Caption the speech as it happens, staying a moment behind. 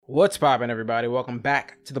What's poppin', everybody? Welcome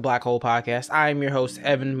back to the Black Hole Podcast. I'm your host,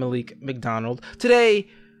 Evan Malik McDonald. Today,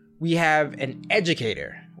 we have an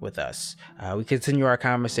educator with us. We continue our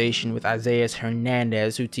conversation with Isaias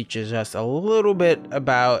Hernandez, who teaches us a little bit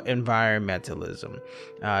about environmentalism.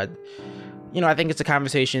 I think it's a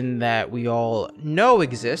conversation that we all know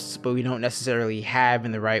exists, but we don't necessarily have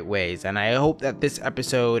in the right ways. And I hope that this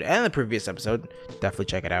episode and the previous episode, definitely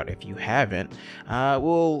check it out if you haven't,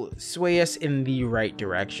 will sway us in the right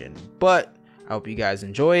direction. But I hope you guys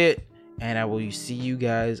enjoy it, and I will see you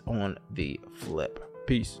guys on the flip.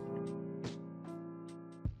 Peace.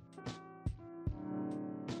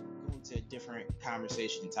 It's a different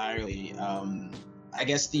conversation entirely. I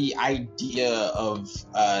guess the idea of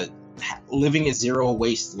living a zero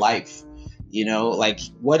waste life,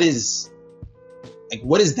 what is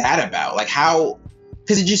that about? Like, how?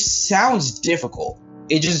 Because it just sounds difficult.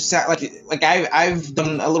 It just sounds like I've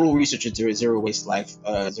done a little research into a zero waste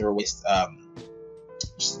lifestyle.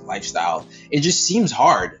 It just seems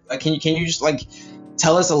hard. Like, can you just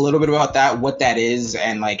tell us a little bit about that, what that is,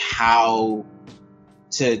 and how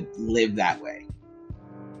to live that way?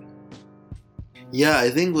 Yeah, I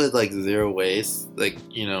think with zero waste,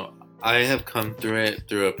 I have come through it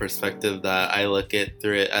through a perspective that I look at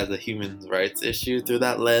through it as a human rights issue through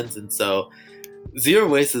that lens. And so zero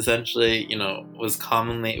waste essentially, was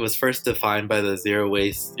first defined by the Zero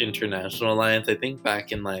Waste International Alliance. I think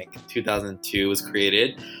back in 2002 was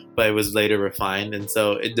created, but it was later refined. And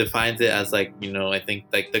so it defines it as I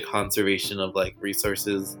think the conservation of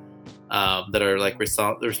resources that are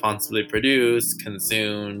responsibly produced,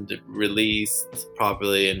 consumed, released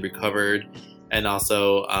properly, and recovered. And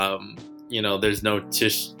also, there's no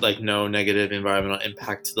negative environmental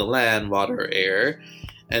impact to the land, water, or air.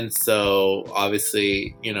 And so,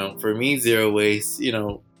 obviously, for me, zero waste,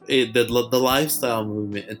 the lifestyle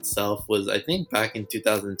movement itself was, I think, back in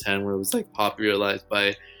 2010, where it was popularized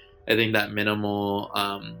by, I think, that minimal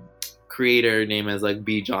creator named as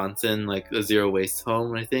B. Johnson, a zero waste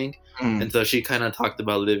home, I think. And so she kind of talked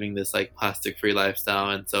about living this plastic free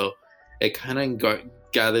lifestyle. And so it kind of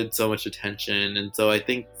gathered so much attention. And so I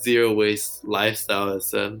think zero waste lifestyle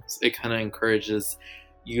it kind of encourages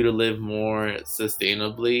you to live more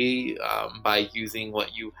sustainably by using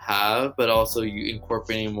what you have, but also you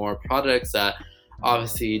incorporating more products that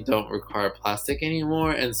obviously don't require plastic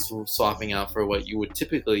anymore, and swapping out for what you would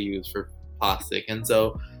typically use for plastic. And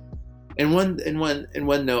so in one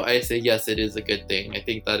note, I say yes, it is a good thing. I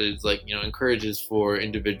think that is encourages for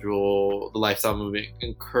the lifestyle movement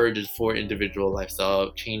encourages for individual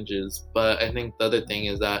lifestyle changes. But I think the other thing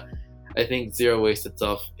is that I think zero waste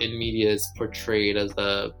itself in media is portrayed as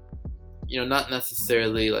not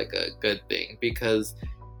necessarily a good thing, because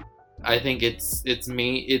I think it's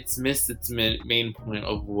missed its main point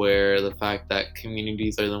of where the fact that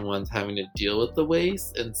communities are the ones having to deal with the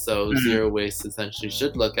waste. And so zero waste essentially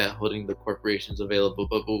should look at holding the corporations available.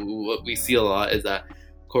 But what we see a lot is that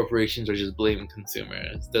corporations are just blaming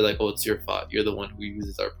consumers. They're like, oh, it's your fault. You're the one who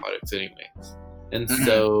uses our products anyways. And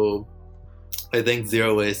so I think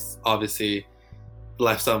zero waste, obviously, the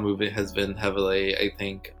lifestyle movement has been heavily, I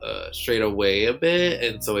think, strayed away a bit.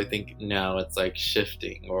 And so I think now it's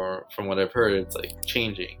shifting, or from what I've heard, it's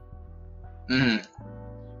changing.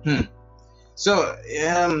 So,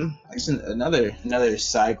 another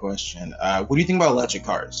side question. What do you think about electric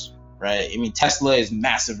cars? Right? I mean, Tesla is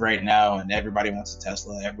massive right now, and everybody wants a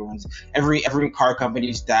Tesla. Every car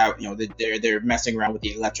company's that they're messing around with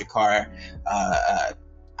the electric car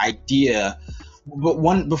idea.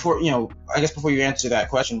 But before you answer that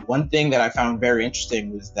question, one thing that I found very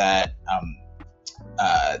interesting was that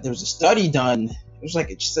there was a study done. It was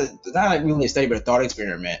not really a study, but a thought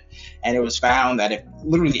experiment, and it was found that if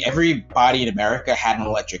literally everybody in America had an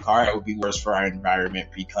electric car, it would be worse for our environment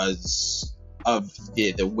because of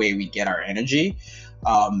the way we get our energy.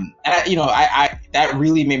 And that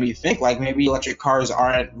really made me think maybe electric cars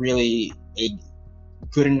aren't really a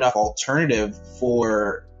good enough alternative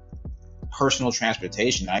for personal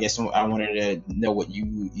transportation. I guess I wanted to know what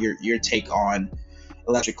your take on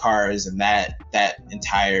electric cars and that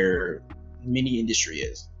entire mini industry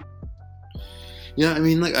is. Yeah, I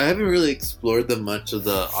mean, I haven't really explored much of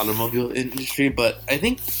the automobile industry, but I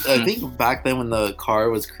think back then when the car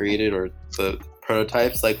was created, or the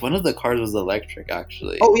prototypes, one of the cars was electric,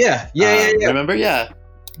 actually. Oh yeah. Remember? Yeah,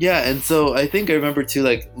 and so I think I remember too,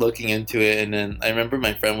 looking into it, and then I remember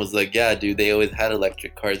my friend was like, "Yeah, dude, they always had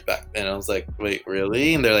electric cars back then." I was like, "Wait,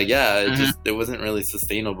 really?" And they're like, "Yeah, it wasn't really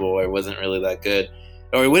sustainable, or it wasn't really that good,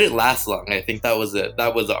 or it wouldn't last long." I think that was it.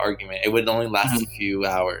 That was the argument. It would only last a few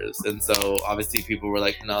hours, and so obviously people were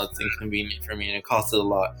like, "No, it's inconvenient for me, and it costed a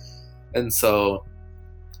lot." And so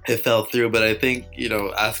it fell through. But I think,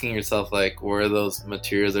 asking yourself like where those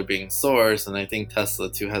materials are being sourced, and I think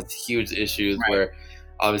Tesla too has huge issues Right. where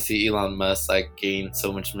obviously Elon Musk like gained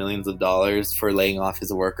so much millions of dollars for laying off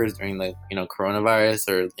his workers during the coronavirus,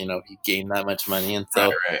 or he gained that much money, and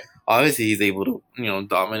so Right. obviously he's able to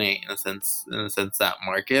dominate in a sense that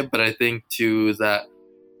market. But I think too is that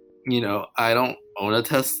I don't own a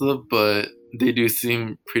Tesla, but they do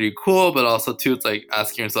seem pretty cool. But also too, it's like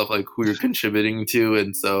asking yourself like who you're contributing to.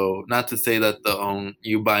 And so not to say that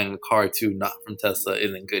you buying a car too not from Tesla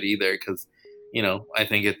isn't good either, because I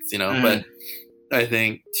think it's but I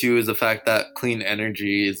think too is the fact that clean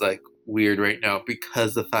energy is like weird right now,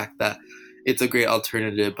 because the fact that it's a great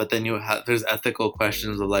alternative, but then there's ethical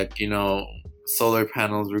questions of like solar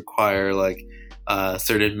panels require like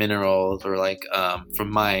certain minerals, or like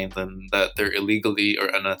from mines, and that they're illegally or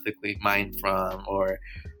unethically mined from, or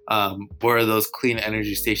where are those clean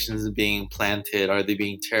energy stations being planted? Are they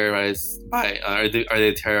being terrorized by are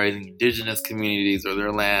they terrorizing indigenous communities or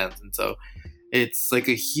their lands? And so it's like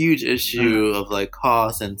a huge issue of like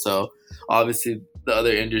cost. And so obviously the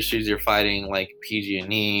other industries you're fighting, like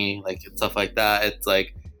PG&E, like stuff like that, it's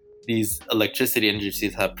like these electricity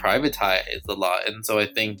industries have privatized a lot. And so I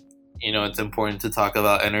think it's important to talk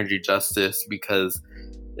about energy justice, because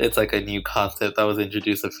it's like a new concept that was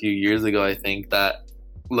introduced a few years ago, I think, that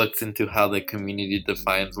looks into how the community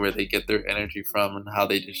defines where they get their energy from and how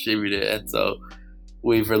they distribute it. And so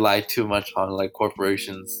we've relied too much on like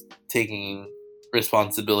corporations taking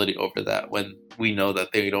responsibility over that, when we know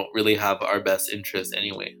that they don't really have our best interest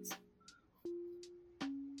anyways.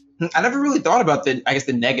 I never really thought about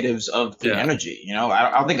the negatives of clean energy.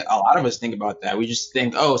 I don't think a lot of us think about that. We just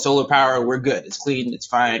think, oh, solar power, we're good. It's clean. It's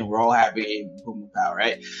fine. We're all happy. Boom, power,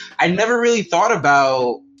 right? I never really thought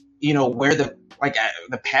about, where the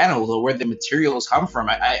panels or where the materials come from.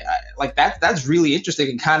 I like that's really interesting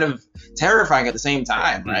and kind of terrifying at the same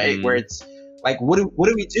time, right? Mm-hmm. Where it's like, what do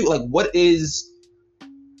we do? Like, what is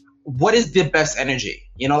the best energy?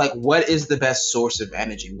 Like, what is the best source of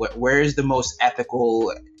energy? Where is the most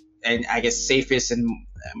ethical and I guess safest and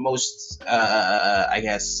most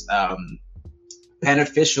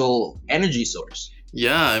beneficial energy source?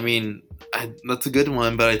 Yeah, I mean, that's a good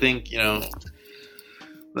one, but I think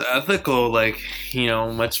the ethical, like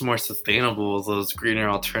much more sustainable is those greener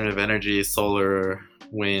alternative energy, solar,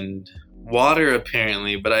 wind, water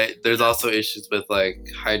apparently. But there's also issues with like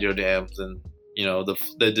hydro dams and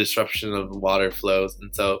the disruption of water flows,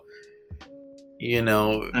 and so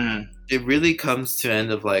it really comes to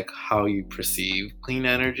end of like how you perceive clean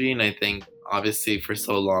energy. And I think obviously for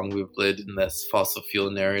so long we've lived in this fossil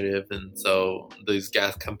fuel narrative, and so these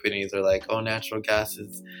gas companies are like, oh, natural gas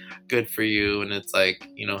is good for you, and it's like,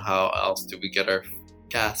 how else do we get our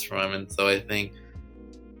gas from? And so I think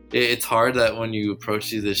it's hard that when you approach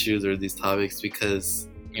these issues or these topics, because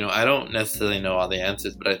I don't necessarily know all the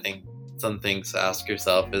answers, but I think some things to ask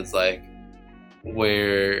yourself is like,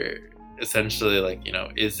 where essentially like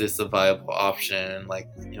is this a viable option, like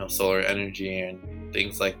solar energy and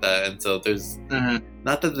things like that. And so there's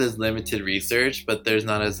not that there's limited research, but there's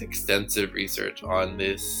not as extensive research on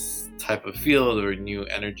this type of field or new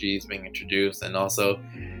energies being introduced. And also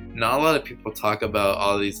not a lot of people talk about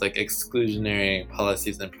all these like exclusionary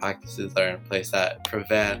policies and practices that are in place that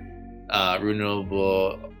prevent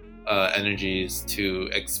renewable energies to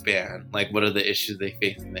expand. Like, what are the issues they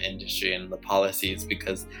face in the industry and the policies,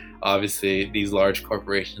 because obviously these large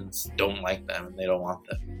corporations don't like them and they don't want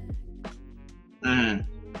them.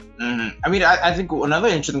 I mean, I think another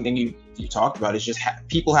interesting thing you talked about is just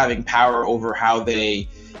people having power over how they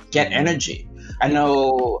get energy. I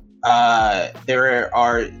know there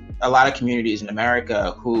are a lot of communities in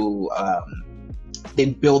America who they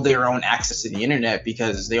build their own access to the internet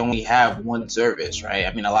because they only have one service, right?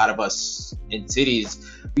 I mean, a lot of us in cities,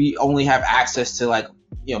 we only have access to like,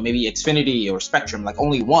 maybe Xfinity or Spectrum, like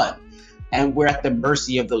only one. And we're at the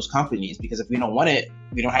mercy of those companies, because if we don't want it,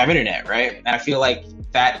 we don't have internet, right? And I feel like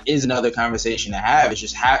that is another conversation to have. It's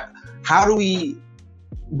just how do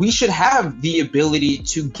we should have the ability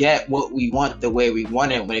to get what we want the way we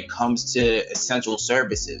want it when it comes to essential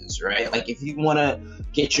services, right? Like, if you want to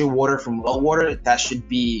get your water from well water, that should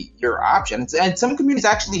be your option. And some communities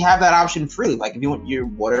actually have that option freely. Like, if you want your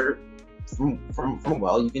water from a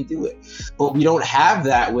well, you can do it. But we don't have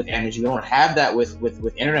that with energy. We don't have that with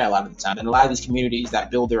internet a lot of the time. And a lot of these communities that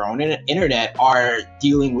build their own internet are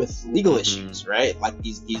dealing with legal issues, right? Like,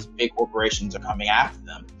 these big corporations are coming after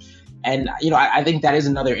them. And I think that is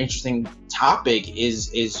another interesting topic. Is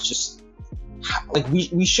just like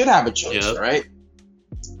we should have a choice, right?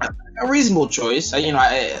 A reasonable choice.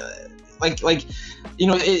 like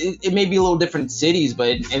it may be a little different in cities, but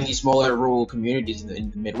in these smaller rural communities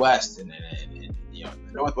in the Midwest and the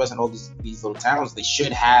Northwest and all these little towns, they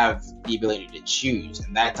should have the ability to choose,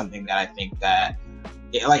 and that's something that I think that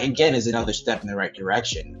again is another step in the right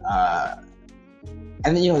direction.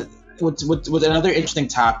 And then what's another interesting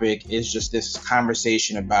topic is just this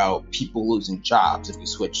conversation about people losing jobs if we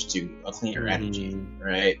switch to a cleaner energy,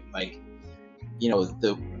 right? I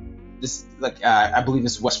believe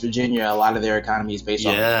it's West Virginia. A lot of their economy is based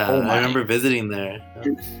on coal mining. I remember visiting there.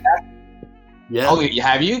 Yeah. Oh,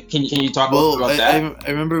 have you? Can you talk about that? I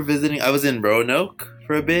remember visiting. I was in Roanoke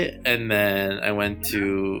for a bit, and then I went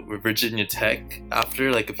to Virginia Tech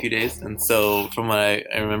after like a few days. And so from what I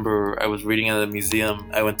remember, I was reading at a museum.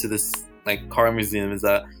 I went to this like car museum. Is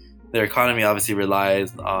that their economy obviously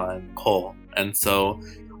relies on coal, and so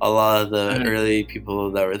a lot of the early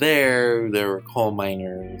people that were there were coal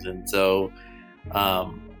miners, and so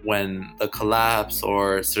when the collapse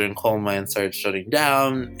or certain coal mines started shutting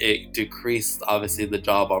down, it decreased obviously the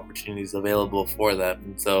job opportunities available for them.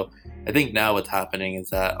 And so I think now what's happening is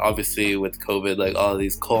that obviously with COVID, like all of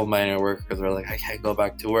these coal miner workers are like, I can't go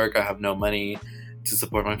back to work, I have no money to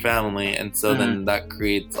support my family. And so then that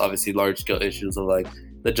creates obviously large scale issues of like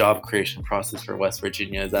the job creation process for West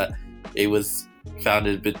Virginia, is that it was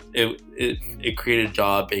founded, but it created a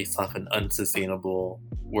job based off an unsustainable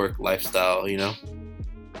work lifestyle,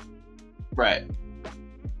 Right.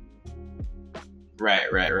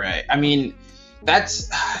 I mean, it's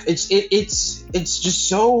just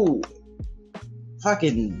so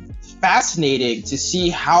fucking fascinating to see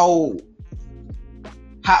how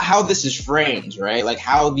this is framed, right? Like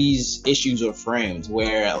how these issues are framed,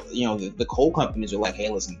 where the coal companies are like, hey,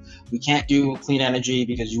 listen, we can't do clean energy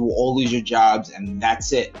because you will all lose your jobs, and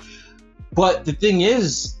that's it. But the thing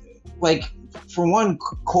is, like, for one,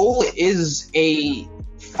 coal is a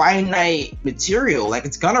finite material. Like,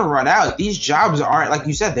 it's gonna run out. These jobs aren't, like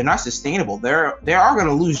you said, they're not sustainable. They are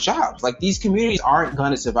gonna lose jobs. Like, these communities aren't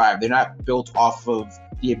gonna survive. They're not built off of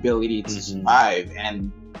the ability to survive.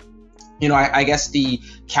 And I guess the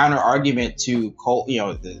counter argument to coal,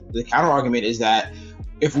 the counter argument is that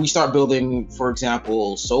if we start building, for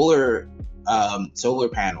example, solar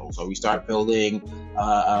panels, or we start building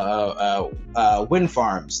wind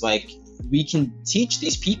farms, like, we can teach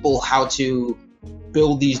these people how to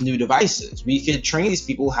build these new devices. We could train these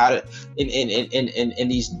people how to in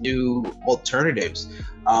these new alternatives.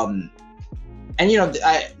 From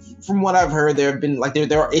what I've heard, there have been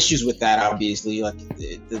there are issues with that. Obviously, like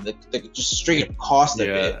the just straight up cost of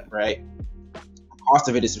it, right? The cost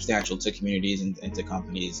of it is substantial to communities and to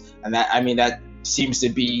companies, and that seems to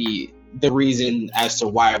be the reason as to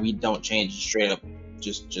why we don't change straight up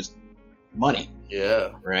just money.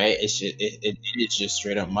 Yeah. Right. It's just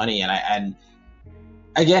straight up money, and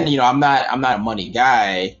again, I'm not a money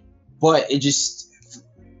guy, but it just,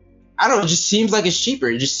 I don't know, it just seems like it's cheaper.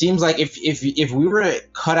 It just seems like if we were to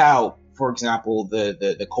cut out, for example,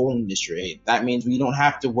 the coal industry, that means we don't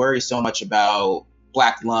have to worry so much about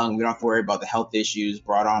black lung. We don't have to worry about the health issues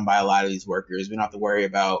brought on by a lot of these workers. We don't have to worry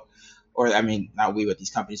about, not we, but these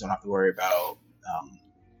companies don't have to worry about,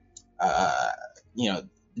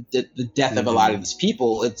 the death of a lot of these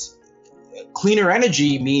people. It's cleaner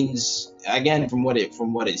energy means, again, from what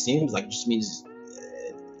it seems like, it just means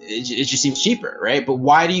it just seems cheaper, right? But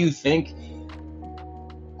why do you think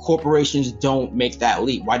corporations don't make that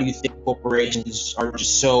leap? Why do you think corporations are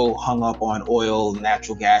just so hung up on oil,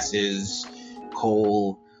 natural gases,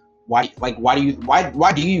 coal? Why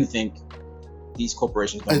do you think these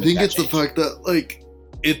corporations don't I make think that it's change? the fact that, like,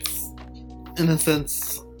 it's in a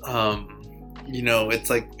sense, it's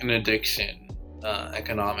like an addiction.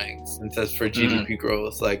 Economics, and says for GDP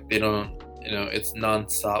growth, like, they don't, it's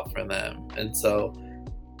nonstop for them. And so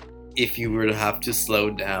if you were to have to slow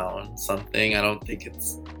down something, I don't think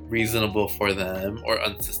it's reasonable for them or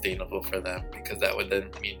unsustainable for them, because that would then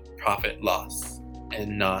mean profit loss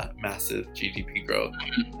and not massive GDP growth.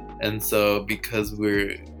 And so because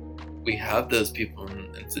we have those people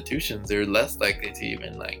in institutions, they're less likely to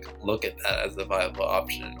even like look at that as a viable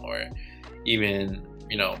option, or even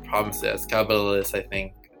promise it. As capitalists, I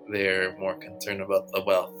think they're more concerned about the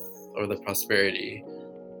wealth or the prosperity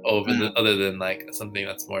other than like something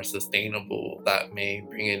that's more sustainable that may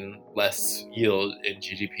bring in less yield in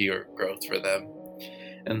GDP or growth for them.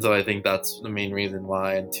 And so I think that's the main reason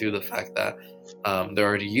why, and two, the fact that they're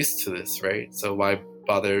already used to this, right? So why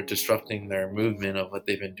bother disrupting their movement of what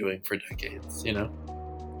they've been doing for decades,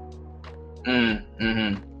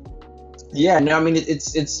 Yeah, no, I mean,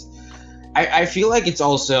 it's I feel like it's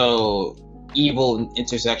also evil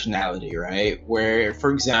intersectionality, right? Where,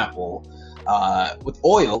 for example, with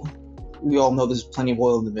oil, we all know there's plenty of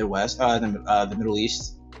oil in the Midwest, the Middle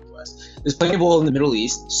East. There's plenty of oil in the Middle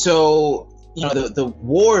East. So the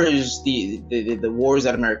wars, the wars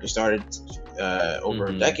that America started over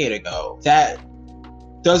a decade ago, that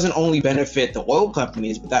doesn't only benefit the oil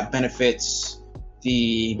companies, but that benefits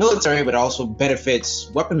the military, but also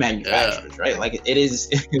benefits weapon manufacturers, right? Like it is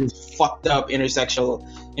fucked up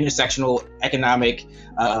intersectional economic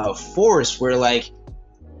force where like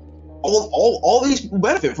all these people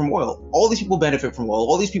benefit from oil. All these people benefit from oil.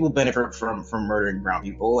 All these people benefit from murdering brown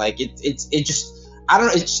people. Like it just, I don't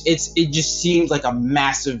know. It just seems like a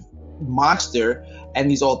massive monster,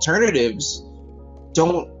 and these alternatives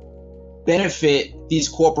don't benefit these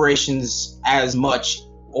corporations as much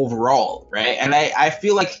overall, right? And I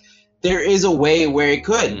feel like there is a way where it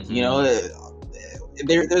could,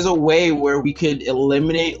 there's a way where we could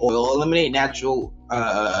eliminate oil, eliminate natural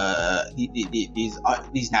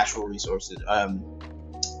these natural resources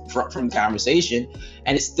from the conversation,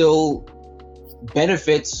 and it still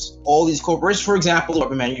benefits all these corporations. For example,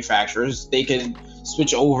 weapon manufacturers, they could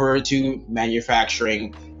switch over to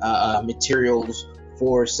manufacturing materials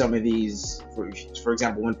for some of these, for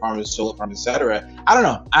example, wind farms, solar farms, etc. I don't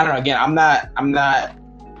know. Again, I'm not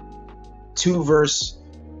too versed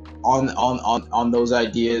on those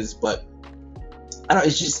ideas, but I don't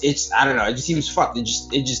know. I don't know. It just seems fucked. It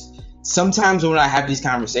just sometimes when I have these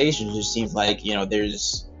conversations, it just seems like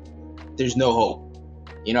there's no hope.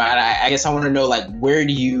 And I guess I want to know, like, where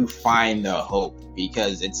do you find the hope?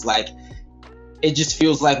 Because it's like, it just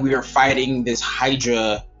feels like we are fighting this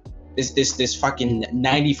Hydra, this fucking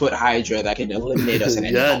 90-foot Hydra that can eliminate us in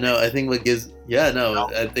any moment. I think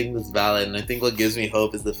I think that's valid, and I think what gives me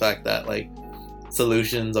hope is the fact that like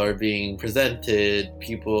solutions are being presented,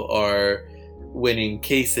 people are winning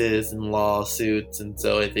cases and lawsuits, and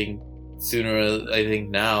so I think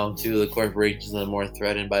now too, the corporations are more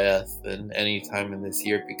threatened by us than any time in this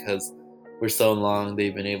year, because for so long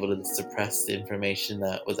they've been able to suppress the information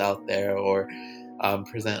that was out there, or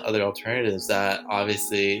present other alternatives that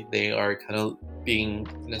obviously they are kind of being,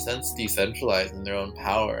 in a sense, decentralized in their own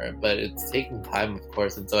power. But it's taking time, of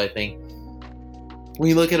course, and so I think when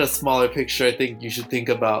you look at a smaller picture, I think you should think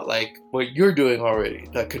about like what you're doing already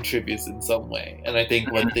that contributes in some way. And I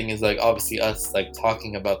think one thing is like, obviously us like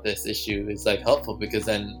talking about this issue is like helpful, because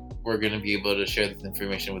then we're going to be able to share this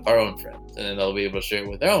information with our own friends, and then they'll be able to share it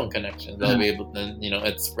with their own connections. They'll be able to,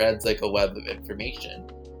 it spreads like a web of information.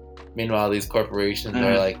 Meanwhile, these corporations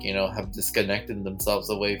are like, have disconnected themselves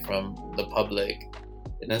away from the public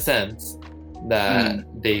in a sense, that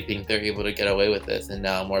they think they're able to get away with this, and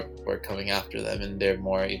now more people are coming after them, and they're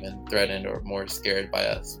more even threatened or more scared by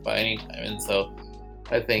us by any time. And so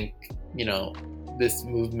I think, this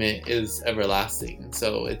movement is everlasting,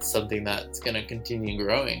 so it's something that's going to continue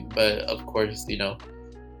growing. But of course,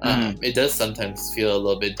 it does sometimes feel a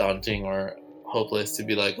little bit daunting or hopeless to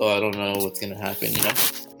be like, oh, I don't know what's going to happen,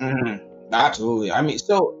 Absolutely. I mean,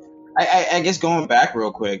 so I guess going back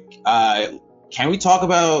real quick, can we talk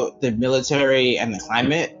about the military and the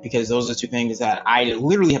climate? Because those are two things that I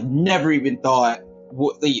literally have never even thought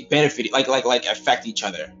would benefit, like affect each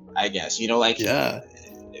other, I guess. Yeah.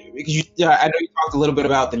 Because I know you talked a little bit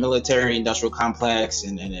about the military-industrial complex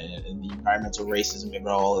and the environmental racism and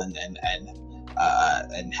all, and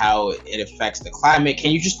how it affects the climate.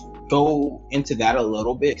 Can you just go into that a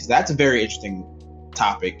little bit? Because that's a very interesting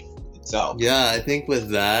topic itself. Yeah, I think with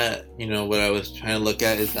that, what I was trying to look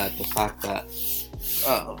at is that the fact that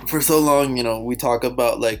for so long, we talk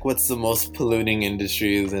about like what's the most polluting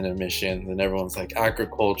industries and emissions, and everyone's like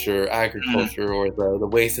agriculture, or the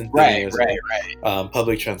waste and things, right.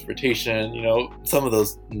 Public transportation, some of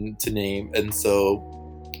those to name. And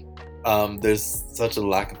so there's such a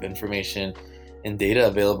lack of information and data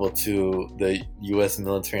available to the U.S.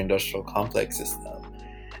 military-industrial complex system.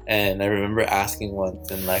 And I remember asking once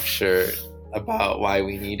in lecture about why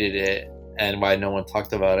we needed it and why no one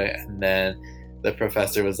talked about it. And then the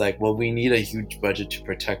professor was like, well, we need a huge budget to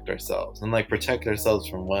protect ourselves. And like, protect ourselves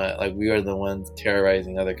from what? Like, we are the ones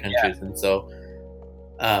terrorizing other countries. Yeah. And so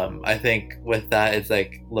I think with that, it's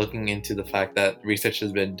like looking into the fact that research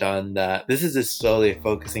has been done that this is just solely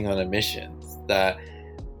focusing on emissions, that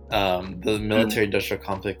the military-industrial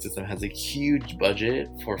complex system has a huge budget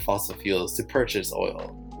for fossil fuels to purchase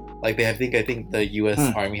oil. Like I think the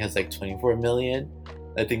U.S. Army has like 24 million.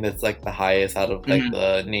 I think that's like the highest out of like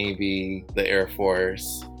the Navy, the Air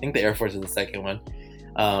Force. I think the Air Force is the second one.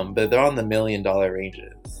 But they're on the $1 million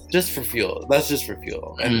ranges just for fuel. That's just for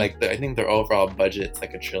fuel. And like I think their overall budget's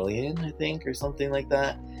like $1 trillion, I think, or something like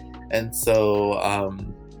that. And so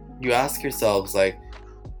you ask yourselves like,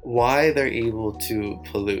 why they're able to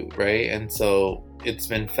pollute, right? And so it's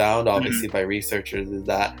been found, obviously, by researchers is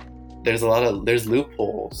that there's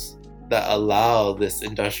loopholes that allow this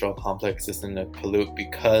industrial complex system to pollute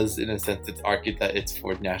because, in a sense, it's argued that it's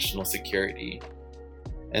for national security.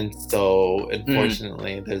 And so,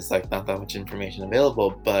 unfortunately, there's like not that much information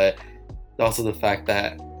available. But also the fact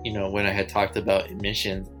that, you know, when I had talked about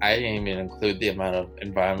emissions, I didn't even include the amount of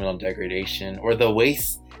environmental degradation or the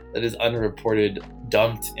waste that is unreported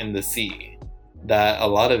dumped in the sea. That a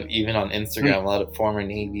lot of, even on Instagram, a lot of former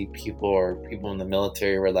Navy people or people in the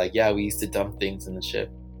military were like, yeah, we used to dump things in the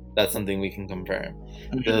ship. That's something we can confirm.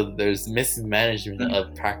 So there's mismanagement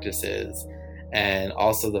of practices, and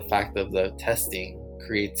also the fact of the testing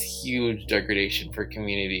creates huge degradation for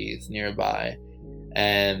communities nearby,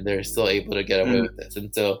 and they're still able to get away with this.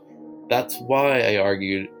 And so that's why I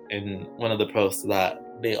argued in one of the posts that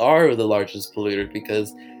they are the largest polluter,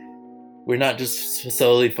 because we're not just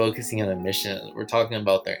solely focusing on emissions, we're talking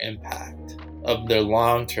about their impact, of their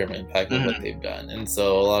long-term impact of what they've done. And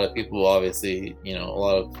so a lot of people, obviously, you know, a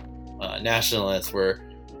lot of nationalists were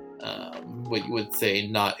what you would say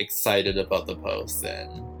not excited about the post,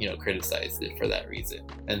 and, you know, criticized it for that reason.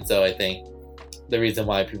 And so I think the reason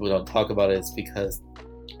why people don't talk about it is because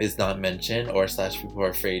it's not mentioned, or / people are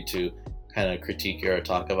afraid to kind of critique it or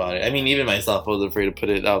talk about it. I mean, even myself, I was afraid to put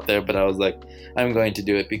it out there, but I was like, I'm going to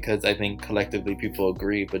do it because I think collectively people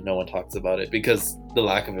agree, but no one talks about it because the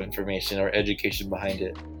lack of information or education behind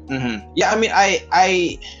it. Yeah, I mean,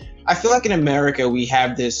 I feel like in America we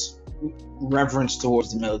have this reverence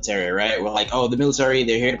towards the military, right? We're like, oh, the military,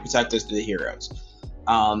 they're here to protect us, they're the heroes.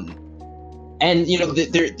 And, you know,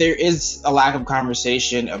 there is a lack of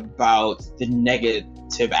conversation about the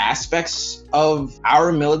negative aspects of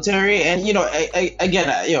our military. And, you know,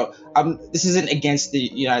 again, you know, this isn't against the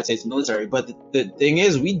United States military, but the thing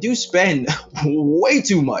is, we do spend way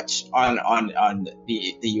too much on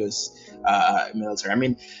the U.S. Military. I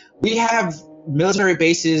mean, we have military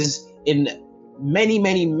bases in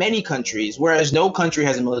many countries, whereas no country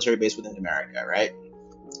has a military base within America, right?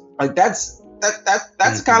 Like that's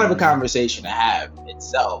kind of a conversation to have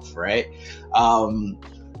itself, right?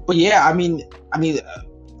 But yeah, I mean,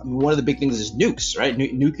 one of the big things is nukes, right?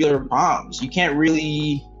 Nuclear bombs. You can't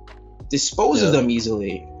really dispose of them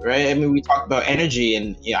easily, right? I mean, we talked about energy,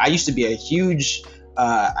 and, you know, I used to be a huge,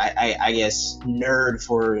 I guess, nerd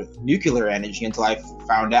for nuclear energy until I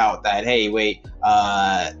found out that, hey, wait,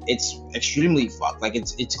 it's extremely fucked. Like,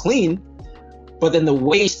 it's clean, but then the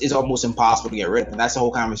waste is almost impossible to get rid of. And that's the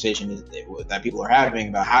whole conversation that people are having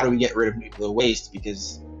about how do we get rid of nuclear waste,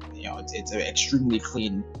 because, you know, it's an extremely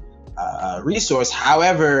clean resource.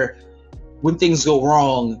 However, when things go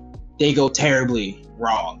wrong, they go terribly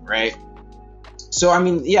wrong, right? So, I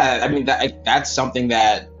mean, yeah, I mean, that's something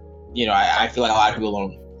that, you know, I feel like a lot of people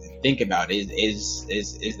don't think about is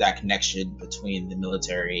that connection between the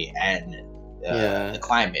military and the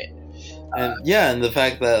climate. And the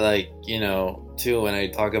fact that, like, you know, too, when I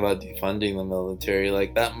talk about defunding the military,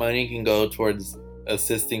 like, that money can go towards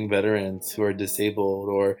assisting veterans who are disabled,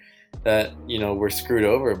 or that, you know, were screwed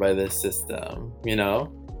over by this system, you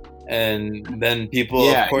know? And then people,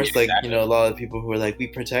 of course, exactly. Like, you know, a lot of people who are like, we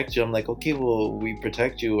protect you. I'm like, okay, well, we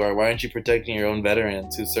protect you, or why aren't you protecting your own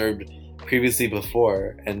veterans who served previously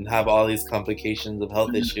before and have all these complications of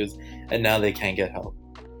health issues, and now they can't get help?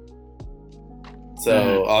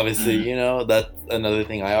 So obviously, you know, that's another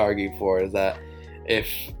thing I argue for, is that if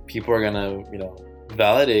people are gonna, you know,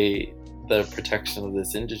 validate the protection of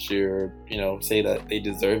this industry, or, you know, say that they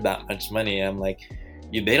deserve that much money, I'm like,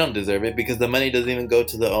 they don't deserve it, because the money doesn't even go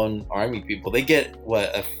to the own army people. They get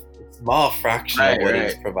a small fraction of what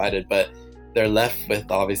is provided, but they're left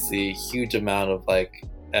with obviously a huge amount of like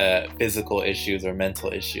physical issues or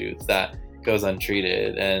mental issues that goes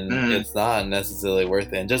untreated, and it's not necessarily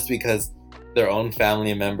worth it. And just because their own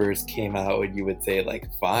family members came out, and you would say like,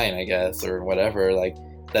 fine, I guess, or whatever, like,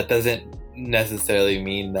 that doesn't necessarily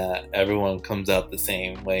mean that everyone comes out the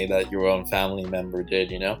same way that your own family member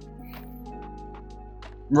did, you know?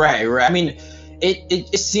 Right. I mean,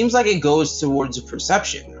 it seems like it goes towards a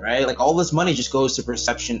perception, right? Like, all this money just goes to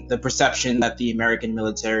perception, the perception that the American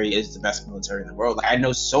military is the best military in the world. Like, I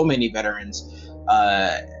know so many veterans,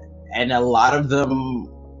 and a lot of them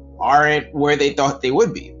aren't where they thought they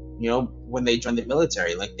would be, you know, when they joined the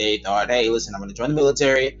military. Like, they thought, hey, listen, I'm going to join the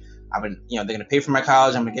military. I'm going to, you know, they're going to pay for my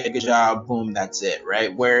college. I'm going to get a good job. Boom, that's it,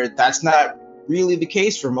 right? Where that's not really the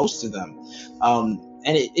case for most of them.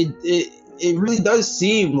 And it really does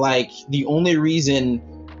seem like the only reason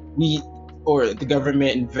we or the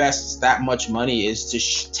government invests that much money is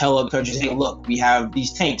to tell other countries, hey, look, we have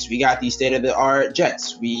these tanks, we got these state of the art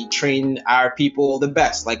jets, we train our people the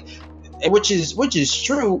best, like, which is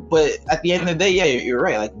true, but at the end of the day, yeah, you're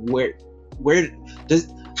right. Like, where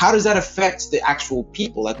does how does that affect the actual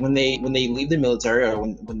people? Like when they leave the military, or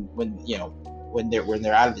when you know when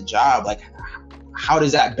they're out of the job, like how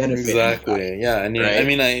does that benefit Exactly. anybody? Yeah. And Right?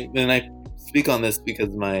 I speak on this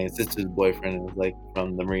because my sister's boyfriend is like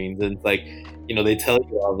from the Marines, and it's like, they tell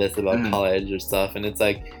you all this about Mm-hmm. college or stuff, and it's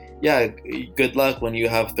like, yeah, good luck when you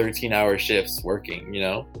have 13-hour shifts working,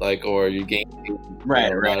 like, or you gain,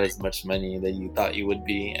 Right, not as much money that you thought you would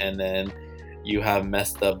be, and then you have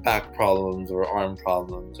messed up back problems or arm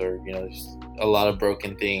problems, or just a lot of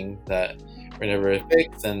broken things that were never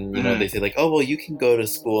fixed. And mm-hmm. they say like, oh well, you can go to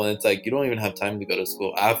school, and it's like you don't even have time to go to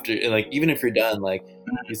school after, and like even if you're done, like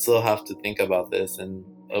you still have to think about this and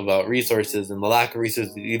about resources and the lack of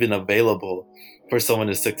resources even available for someone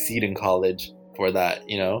to succeed in college for that.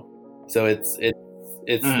 So it's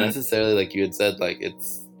Mm-hmm. necessarily, like you had said, like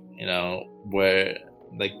it's where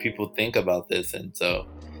like people think about this, and so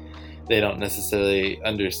they don't necessarily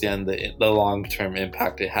understand the long-term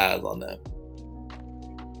impact it has on them.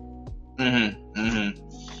 Mm-hmm.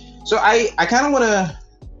 Mm-hmm. So I kind of want to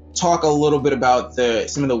talk a little bit about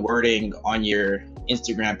some of the wording on your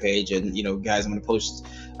Instagram page, and guys, I'm going to post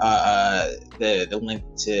the link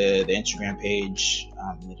to the Instagram page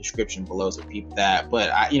in the description below, so people that.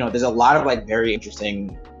 But there's a lot of like very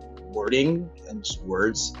interesting wording and just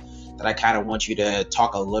words that I kind of want you to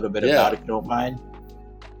talk a little bit about, if you don't mind.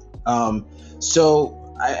 So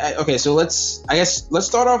let's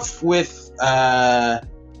start off with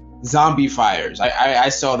zombie fires. I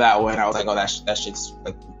saw that one. I was like, oh, that shit's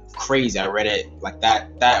like crazy. I read it like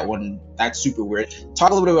that one. That's super weird.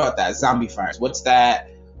 Talk a little bit about that. Zombie fires. What's that?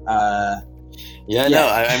 No,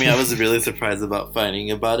 I mean, I was really surprised about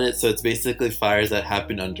finding about it. So it's basically fires that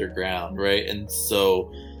happen underground, right? And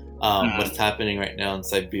so what's happening right now in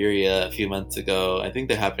Siberia a few months ago, I think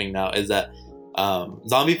they're happening now, is that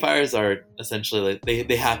zombie fires are essentially like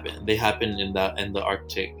they happen in the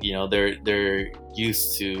Arctic. They're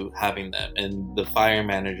used to having them, and the fire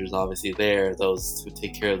managers obviously there, those who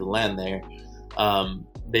take care of the land there,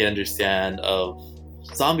 they understand of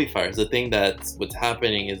zombie fires. The thing that's what's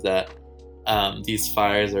happening is that these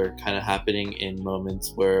fires are kind of happening in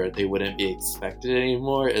moments where they wouldn't be expected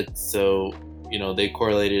anymore. It's so they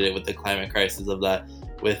correlated it with the climate crisis of that,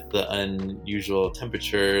 with the unusual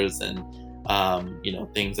temperatures and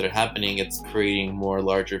things that are happening. It's creating more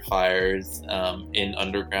larger fires in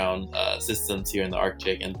underground systems here in the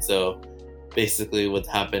Arctic. And so basically what's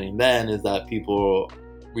happening then is that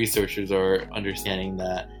researchers are understanding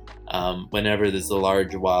that whenever there's a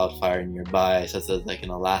large wildfire nearby, such as like in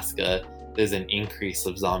Alaska, there's an increase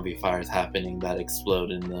of zombie fires happening that explode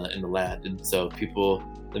in the land. And so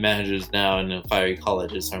the managers now and the fire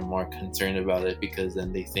ecologists are more concerned about it, because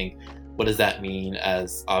then they think, what does that mean,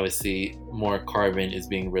 as obviously more carbon is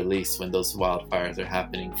being released when those wildfires are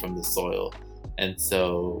happening from the soil. And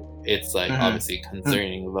so it's like obviously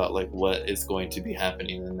concerning about like what is going to be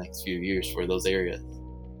happening in the next few years for those areas.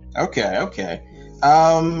 Okay.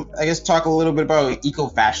 I guess talk a little bit about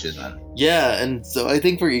ecofascism. Yeah, and so I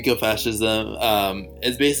think for ecofascism,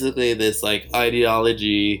 it's basically this like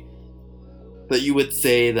ideology that you would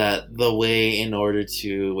say that the way in order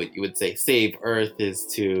to, what you would say, save Earth is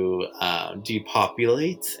to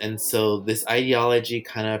depopulate. And so this ideology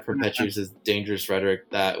kind of perpetuates this dangerous rhetoric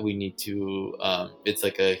that we need to, it's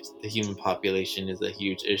like the human population is a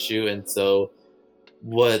huge issue. And so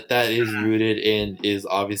what that is rooted in is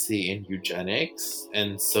obviously in eugenics.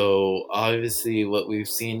 And so obviously what we've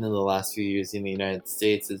seen in the last few years in the United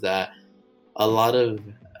States is that a lot of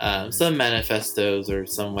some manifestos or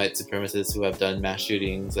some white supremacists who have done mass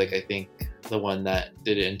shootings, like I think the one that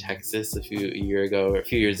did it in Texas a few years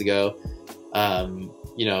ago,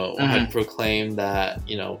 had proclaimed that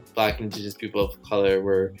Black and Indigenous people of color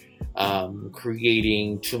were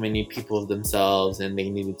creating too many people of themselves, and they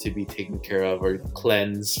needed to be taken care of or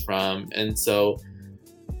cleansed from. And so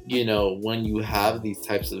when you have these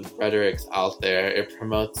types of rhetorics out there, it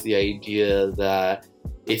promotes the idea that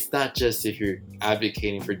it's not just if you're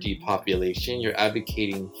advocating for depopulation, you're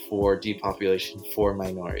advocating for depopulation for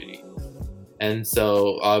minorities. And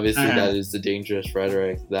so obviously that is the dangerous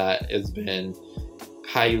rhetoric that has been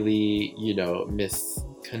highly,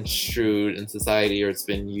 misconstrued in society, or it's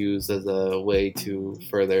been used as a way to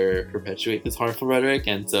further perpetuate this harmful rhetoric.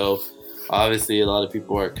 And so obviously a lot of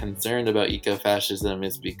people are concerned about ecofascism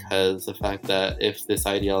is because the fact that if this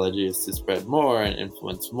ideology is to spread more and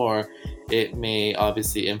influence more, it may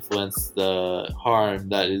obviously influence the harm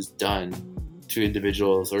that is done to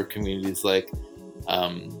individuals or communities like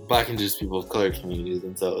Black, Indigenous people of color communities.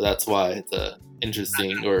 And so that's why it's a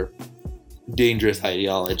interesting or dangerous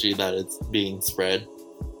ideology that it's being spread.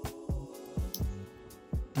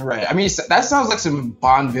 Right. I mean, that sounds like some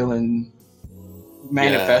Bond villain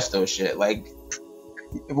manifesto shit. Like,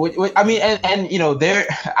 I mean, and you know,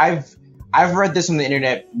 I've read this on the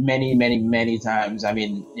internet many times. I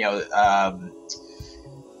mean, you know,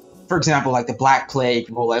 for example, like the Black Plague.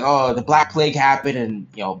 People were like, oh, the Black Plague happened, and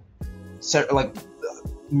you know, like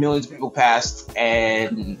millions of people passed,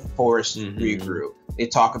 and forests regrew. They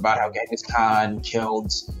talk about how Genghis Khan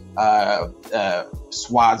killed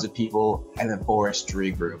swaths of people, and then forests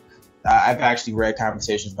regrew. I've actually read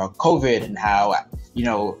conversations about COVID and how, you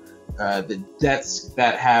know, the deaths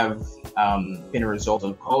that have been a result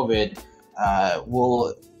of COVID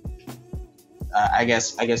will, I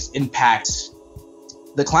guess, impact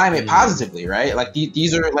the climate positively, right? Like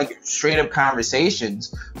these are like straight up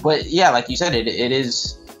conversations. But yeah, like you said, it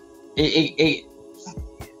is,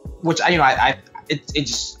 which I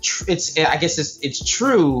guess it's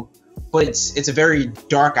true. But it's a very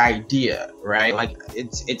dark idea, right? Like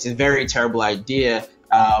it's a very terrible idea.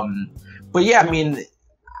 But yeah, I mean,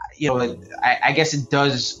 you know, I guess it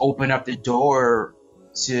does open up the door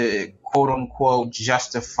to quote unquote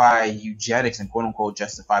justify eugenics and quote unquote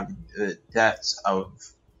justify the deaths of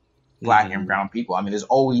Black and brown people. I mean, there's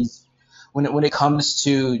always, when it comes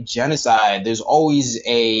to genocide, there's always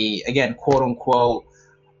a, again, quote unquote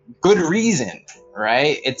good reason,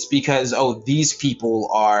 right? It's because, oh, these people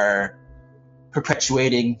are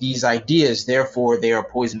perpetuating these ideas, therefore they are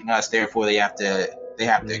poisoning us, therefore they have to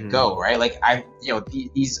go, right? Like you know,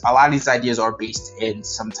 a lot of these ideas are based in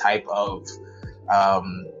some type of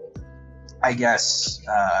I guess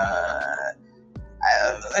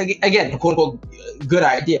again, quote unquote good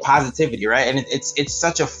idea, positivity, right? And it's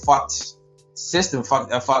such a fucked system,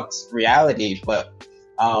 a fucked reality. But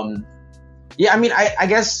yeah, I mean, I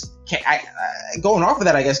guess going off of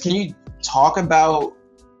that, I guess, can you talk about,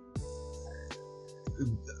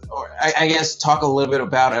 or I guess talk a little bit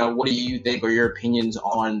about what do you think, or your opinions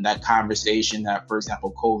on that conversation that, for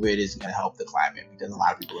example, COVID is going to help the climate, because a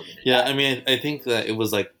lot of people are going to die. I mean, I think that it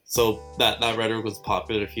was like, so that rhetoric was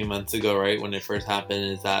popular a few months ago, right? When it first happened,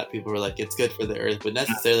 is that people were like, it's good for the earth, but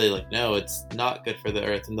necessarily like, no, it's not good for the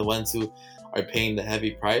earth. And the ones who are paying the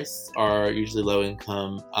heavy price are usually low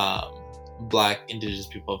income, Black, Indigenous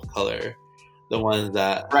people of color, the ones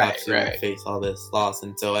that have to face all this loss.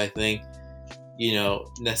 And so I think, you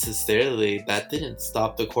know, necessarily that didn't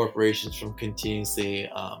stop the corporations from continuously,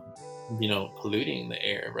 you know, polluting the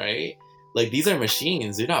air, right? Like, these are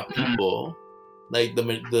machines; they're not people. Like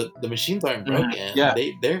the machines aren't broken;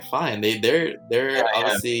 they're fine. They're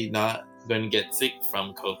obviously not going to get sick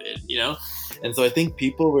from COVID, you know. And so I think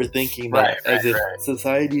people were thinking that if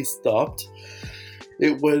society stopped,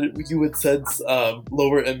 you would sense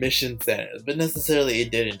lower emission standards, but necessarily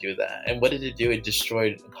it didn't do that. And what did it do? It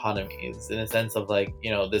destroyed economies in a sense of, like, you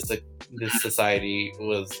know, this society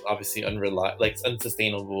was obviously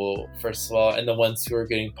unsustainable, first of all, and the ones who are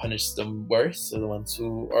getting punished the worst are the ones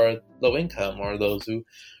who are low income, or those who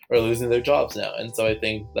are losing their jobs now. And so I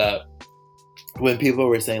think that when people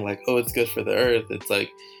were saying like, oh, it's good for the earth, it's like,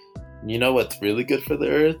 you know what's really good for the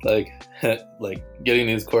earth? Like like getting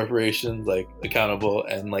these corporations like accountable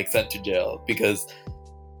and like sent to jail, because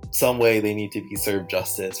some way they need to be served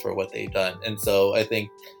justice for what they've done. And so I think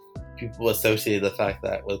people associate the fact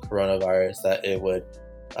that with coronavirus that it would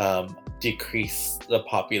decrease the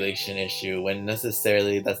population issue, when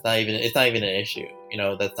necessarily it's not even an issue. You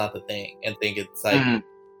know, that's not the thing. And think it's like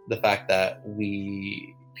the fact that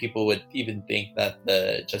people would even think that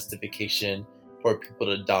the justification for people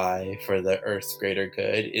to die for the Earth's greater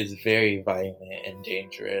good is very violent and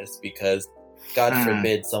dangerous, because God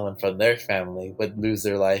forbid someone from their family would lose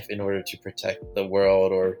their life in order to protect the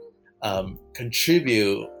world, or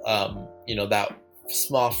contribute, you know, that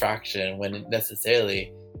small fraction, when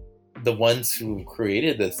necessarily the ones who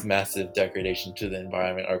created this massive degradation to the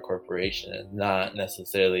environment are corporations, not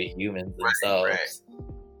necessarily humans themselves.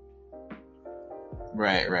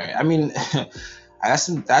 Right. I mean, that's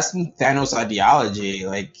some Thanos ideology.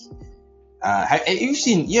 Like, you've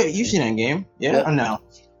seen Endgame, or no?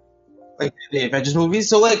 Like the Avengers movies.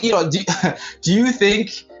 So, like, you know, do you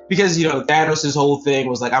think, because, you know, Thanos' whole thing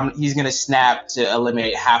was like, he's gonna snap to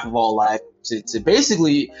eliminate half of all life, to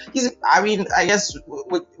basically I mean, I guess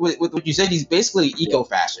with what you said, he's basically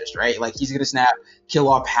eco-fascist, right? Like he's gonna kill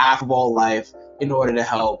off half of all life in order to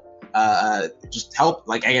help just help,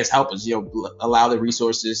 like I guess help us, allow the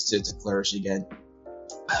resources to flourish again.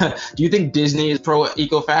 Do you think Disney is pro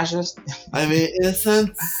eco-fascist? I mean, in a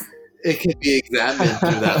sense, it could be examined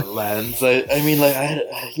through that lens. I mean, like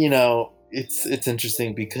it's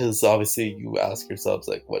interesting because obviously you ask yourselves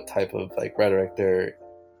like what type of like rhetoric they're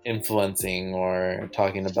influencing or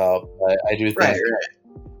talking about. But I do think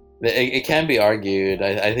it can be argued.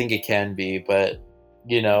 I think it can be, but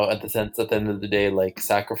at the end of the day, like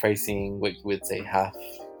sacrificing what you would say half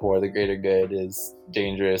for the greater good is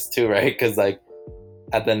dangerous too, right? Because like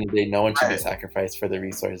at the end of the day, no one should be sacrificed for the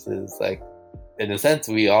resources. Like in a sense,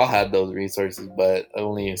 we all had those resources, but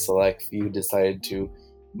only a select few decided to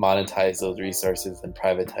monetize those resources and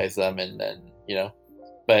privatize them, and then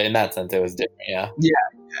but in that sense it was different.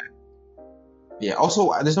 Yeah,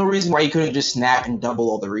 also there's no reason why you couldn't just snap and double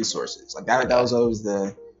all the resources. Like that was always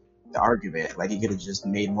the argument. Like you could have just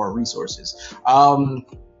made more resources. All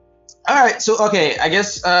right, so okay, I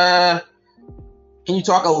guess can you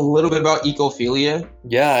talk a little bit about ecophilia?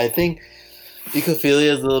 Yeah, I think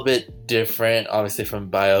ecophilia is a little bit different obviously from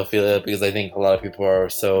biophilia, because I think a lot of people are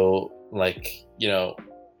so like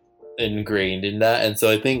ingrained in that. And so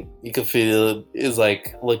I think ecophilia is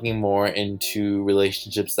like looking more into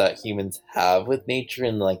relationships that humans have with nature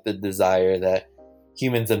and like the desire that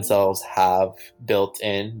humans themselves have built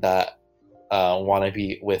in that want to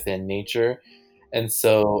be within nature. And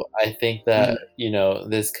so I think that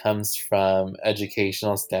this comes from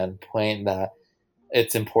educational standpoint, that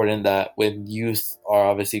it's important that when youth are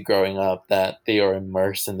obviously growing up that they are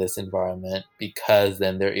immersed in this environment, because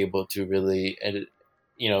then they're able to really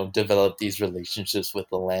develop these relationships with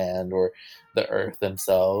the land or the earth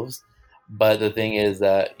themselves. But the thing is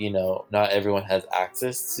that not everyone has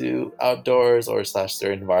access to outdoors or /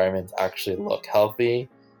 their environments actually look healthy,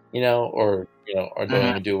 or don't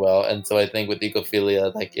even do well. And so I think with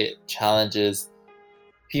ecophilia, like it challenges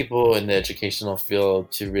people in the educational field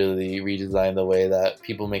to really redesign the way that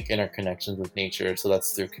people make interconnections with nature. So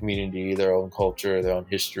that's their community, their own culture, their own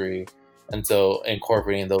history. And so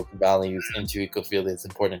incorporating those values into ecophilia is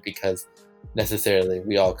important, because necessarily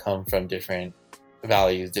we all come from different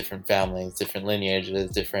values, different families, different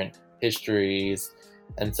lineages, different histories.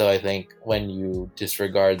 And so I think when you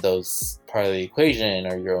disregard those part of the equation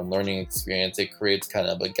or your own learning experience, it creates kind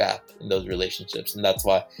of a gap in those relationships. And that's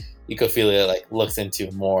why ecophilia like looks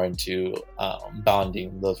more into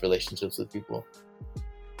bonding those relationships with people.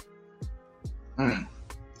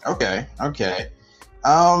 Okay.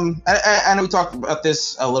 I know we talked about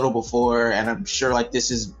this a little before, and I'm sure like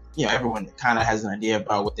this is everyone kind of has an idea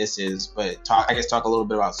about what this is, but talk a little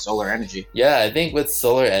bit about solar energy. Yeah, I think with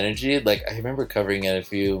solar energy, like I remember covering it a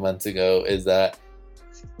few months ago, is that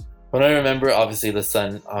when I remember, obviously the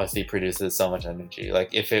sun obviously produces so much energy.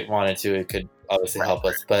 Like if it wanted to, it could obviously help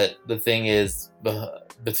us. But the thing is,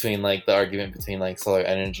 between like the argument between like solar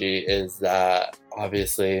energy is that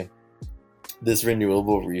obviously this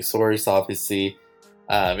renewable resource obviously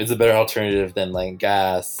is a better alternative than like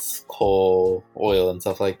gas, coal, oil, and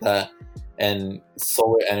stuff like that. And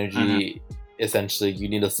solar energy, essentially, you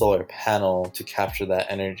need a solar panel to capture that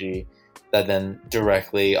energy that then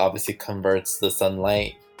directly, obviously, converts the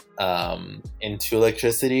sunlight into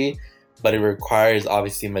electricity. But it requires,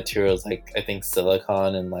 obviously, materials like, I think,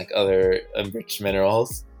 silicon and like other enriched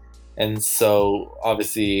minerals. And so,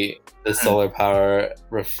 obviously, the solar power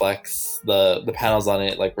reflects the panels on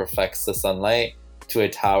it, like reflects the sunlight to a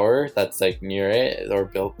tower that's like near it or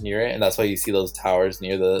built near it. And that's why you see those towers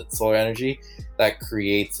near the solar energy that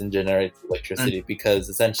creates and generates electricity, because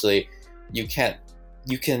essentially you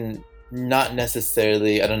can not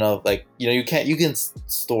necessarily, I don't know, like, you can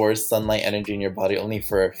store sunlight energy in your body only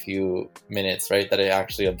for a few minutes, right? That it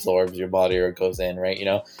actually absorbs your body or goes in, right?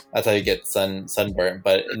 That's how you get sunburn,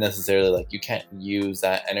 but necessarily like you can't use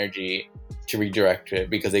that energy to redirect it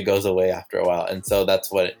because it goes away after a while. And so that's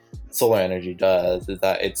what solar energy does, is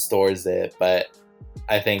that it stores it. But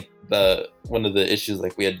I think one of the issues,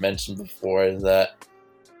 like we had mentioned before, is that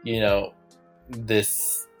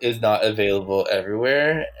this is not available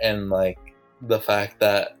everywhere, and like the fact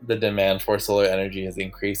that the demand for solar energy has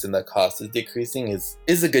increased and the cost is decreasing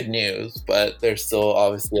is a good news. But there's still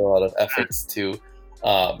obviously a lot of efforts to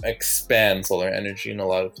expand solar energy in a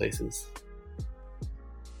lot of places.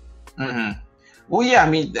 Well, yeah, I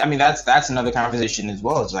mean that's another conversation as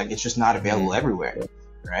well. It's like it's just not available everywhere,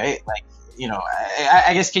 right? Like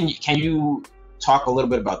I guess can you talk a little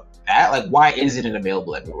bit about that? Like, why isn't it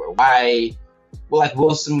available everywhere? Why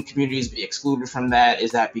will some communities be excluded from that?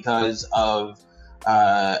 Is that because of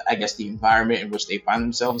I guess the environment in which they find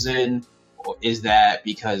themselves in, or is that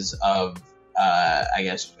because of I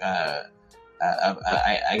guess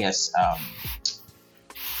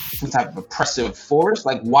some type of oppressive force?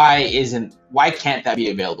 Like, why can't that be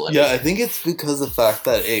available everywhere? Yeah, I think it's because of the fact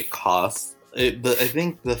that it costs. I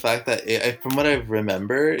think the fact that from what I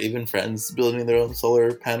remember, even friends building their own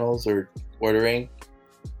solar panels or ordering,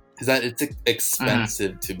 is that it's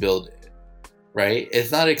expensive to build it, right?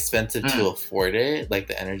 It's not expensive to afford it, like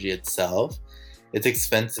the energy itself. It's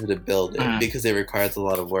expensive to build it because it requires a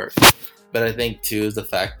lot of work. But I think too is the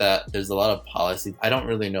fact that there's a lot of policy. I don't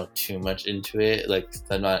really know too much into it. Like,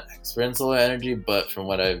 I'm not an expert in solar energy, but from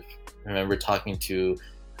what I remember talking to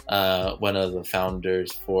one of the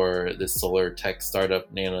founders for this solar tech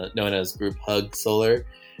startup known as Group Hug Solar,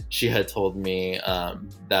 she had told me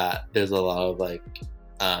that there's a lot of like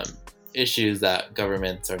issues that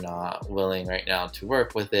governments are not willing right now to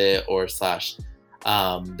work with it, or slash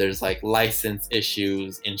there's like license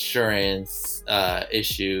issues, insurance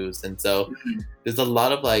issues, and so there's a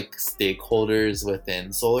lot of like stakeholders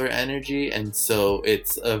within solar energy, and so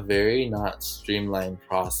it's a very not streamlined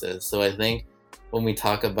process. So I think when we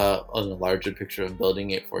talk about on a larger picture of building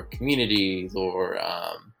it for communities or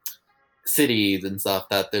cities and stuff,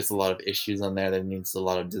 that there's a lot of issues on there that needs a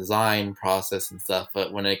lot of design process and stuff.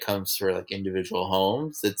 But when it comes to like individual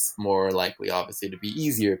homes, it's more likely obviously to be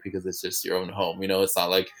easier because it's just your own home. You know, it's not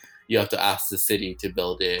like you have to ask the city to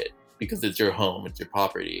build it because it's your home, it's your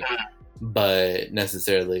property. But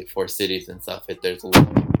necessarily for cities and stuff, there's a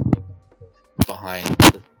lot behind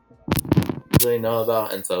really know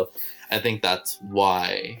about, and so I think that's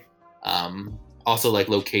why also like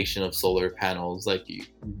location of solar panels, like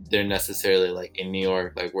they're necessarily like in New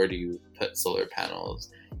York, like where do you put solar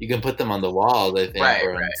panels? You can put them on the walls, I think,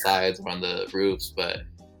 or on the sides or on the roofs, but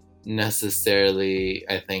necessarily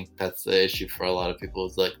I think that's the issue for a lot of people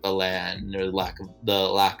is like the land or the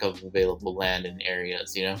lack of available land in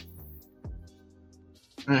areas, you know.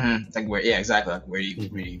 Like where, yeah, exactly. Like where do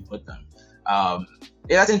you put them?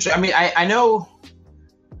 Yeah, that's interesting. I mean, I know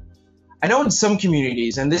in some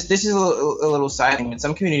communities, and this is a little side thing. In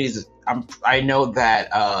some communities, I know that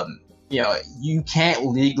you can't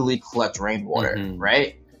legally collect rainwater,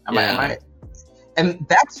 right? Am I? And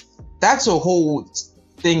that's a whole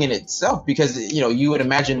thing in itself, because you would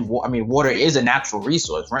imagine. I mean, water is a natural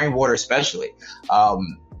resource, rainwater especially.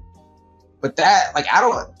 But that, like, I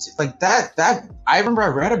don't like that. I remember I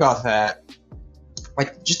read about that.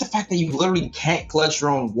 Like, just the fact that you literally can't collect your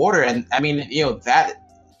own water, and I mean, that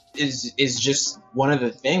is just one of the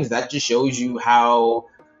things that just shows you how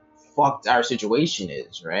fucked our situation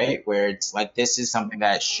is, right? Where it's like, this is something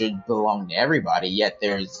that should belong to everybody, yet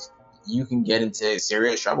you can get into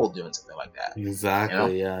serious trouble doing something like that.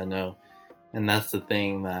 Exactly. Yeah, I know. And that's the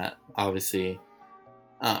thing that obviously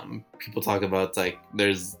people talk about. It's like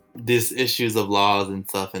there's these issues of laws and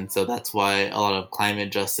stuff, and so that's why a lot of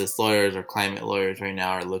climate justice lawyers or climate lawyers right now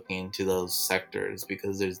are looking into those sectors,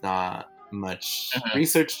 because there's not much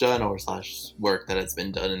research done or slash work that has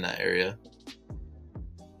been done in that area.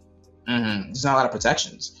 There's not a lot of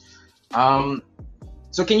protections.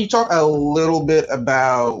 So can you talk a little bit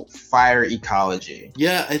about fire ecology?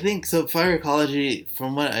 Yeah, I think so. Fire ecology,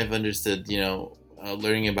 from what I've understood,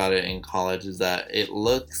 learning about it in college, is that it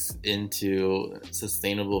looks into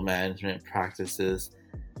sustainable management practices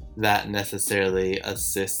that necessarily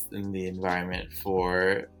assist in the environment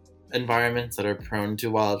for environments that are prone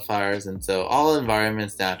to wildfires. And so all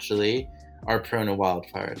environments naturally are prone to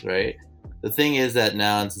wildfires, right? The thing is that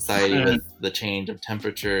now in society, with the change of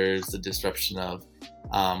temperatures, the disruption of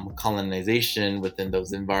colonization within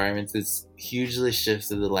those environments, it's hugely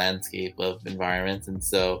shifted the landscape of environments. And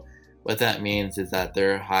so what that means is that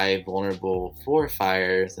they're high vulnerable for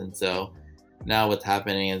fires. And so now what's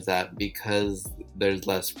happening is that because there's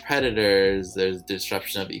less predators, there's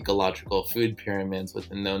disruption of ecological food pyramids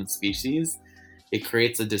within known species, it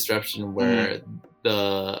creates a disruption where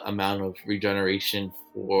the amount of regeneration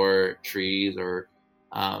for trees or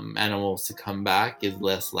animals to come back is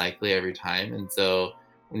less likely every time. And so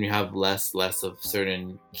when you have less of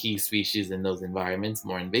certain key species in those environments,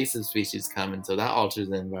 more invasive species come, and so that alters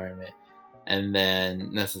the environment. And then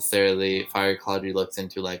necessarily fire ecology looks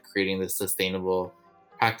into like creating this sustainable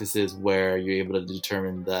practices where you're able to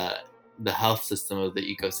determine the health system of the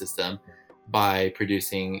ecosystem by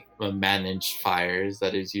producing managed fires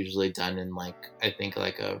that is usually done in like, I think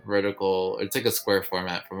like a vertical, it's like a square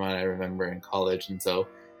format from what I remember in college. And so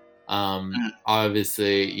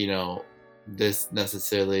obviously, this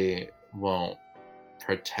necessarily won't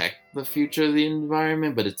protect the future of the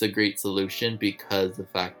environment, but it's a great solution because the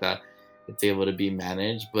fact that it's able to be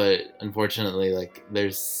managed. But unfortunately, like,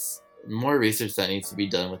 there's more research that needs to be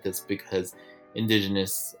done with this, because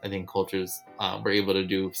indigenous, I think, cultures were able to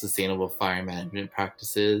do sustainable fire management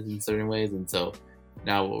practices in certain ways. And so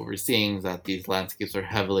now what we're seeing is that these landscapes are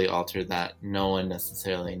heavily altered, that no one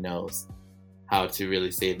necessarily knows how to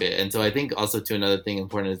really save it. And so I think also, too, another thing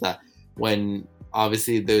important is that when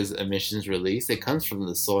obviously there's emissions released, it comes from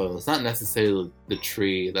the soil. It's not necessarily the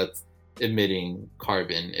tree that's emitting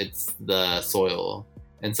carbon, it's the soil.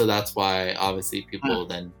 And so that's why obviously people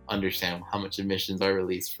then understand how much emissions are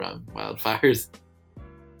released from wildfires.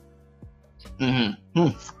 Yeah,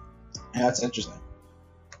 that's interesting.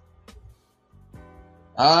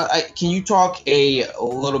 Can you talk a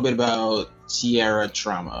little bit about Tierra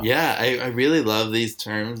trauma? Yeah, I really love these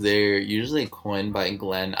terms. They're usually coined by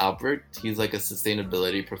Glenn Albert. He's like a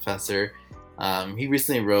sustainability professor. He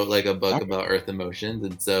recently wrote like a book about Earth emotions,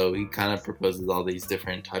 and so he kind of proposes all these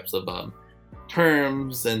different types of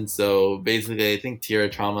terms. And so basically, I think Tierra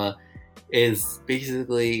trauma is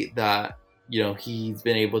basically that, you know, he's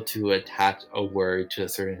been able to attach a word to a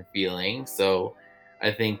certain feeling. So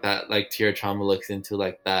I think that like Tierra trauma looks into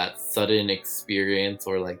like that sudden experience,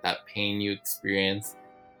 or like that pain you experience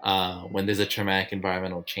when there's a traumatic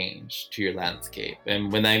environmental change to your landscape.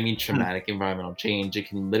 And when I mean traumatic environmental change, it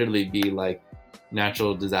can literally be like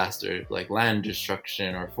natural disasters like land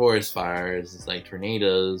destruction or forest fires, like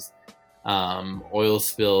tornadoes, oil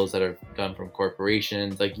spills that are done from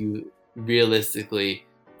corporations. Like, you realistically,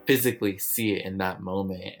 physically see it in that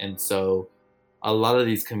moment. And so a lot of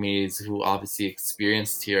these communities who obviously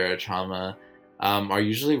experience Tierra trauma are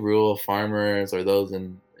usually rural farmers, or those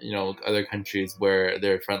in, you know, other countries where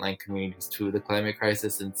they're frontline communities to the climate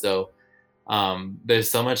crisis. And so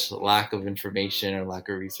there's so much lack of information or lack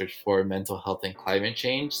of research for mental health and climate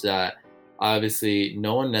change that obviously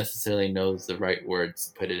no one necessarily knows the right words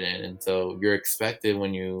to put it in. And so you're expected,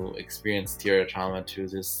 when you experience Tierra trauma, to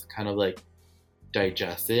just kind of like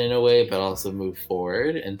digest it in a way, but also move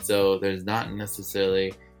forward. And so there's not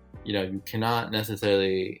necessarily, you know, you cannot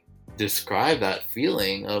necessarily describe that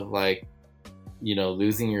feeling of like, you know,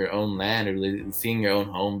 losing your own land or seeing your own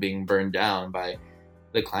home being burned down by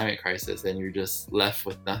the climate crisis, and you're just left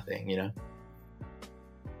with nothing, you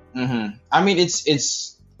know? I mean,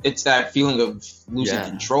 it's that feeling of losing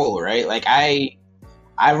control, right? Like I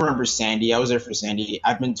remember Sandy. I was there for Sandy.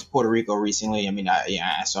 I've been to Puerto Rico recently. I mean,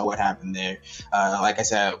 I saw what happened there. Like I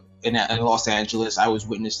said, in Los Angeles, I was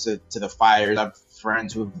witness to the fires. I have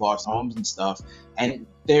friends who have lost homes and stuff, and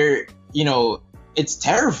they're, you know, it's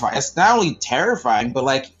terrifying. It's not only terrifying, but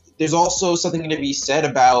like there's also something to be said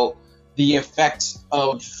about the effect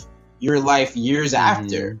of your life years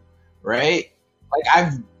after, right?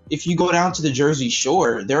 Like if you go down to the Jersey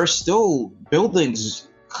Shore, there are still buildings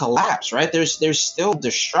collapse, right? There's still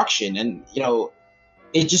destruction, and you know,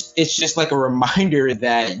 it's just like a reminder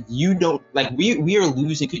that you don't, like, we are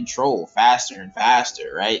losing control faster and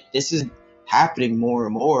faster, right? This is happening more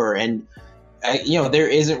and more, and you know, there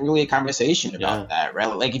isn't really a conversation about that,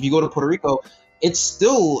 right? Like if you go to Puerto Rico, it's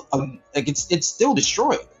still like it's still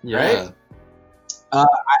destroyed, right?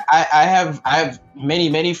 I have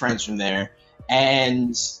many friends from there,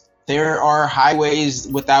 and there are highways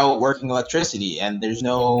without working electricity, and there's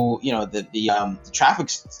no, you know, the traffic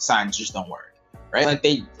signs just don't work, right?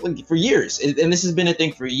 Like for years, and this has been a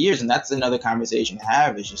thing for years, and that's another conversation to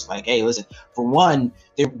have. It's just like, hey, listen, for one,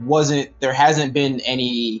 there hasn't been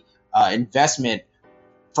any investment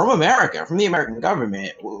from America, from the American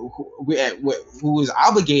government, who is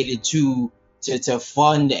obligated to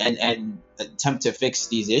fund and attempt to fix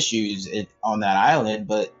these issues on that island.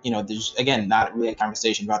 But you know, there's again not really a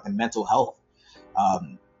conversation about the mental health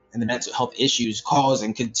and the mental health issues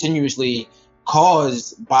continuously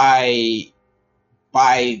caused by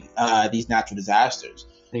these natural disasters.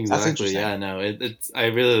 Exactly. Yeah. No. It's. I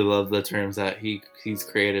really love the terms that he's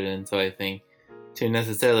created, and so I think to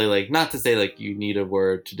necessarily, like, not to say like you need a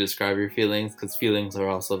word to describe your feelings, because feelings are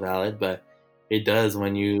also valid, but it does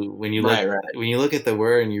when you look at the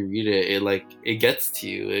word and you read it, it gets to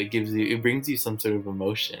you. It brings you some sort of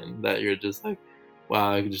emotion that you're just like,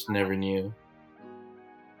 wow, I just never knew.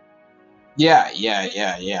 Yeah,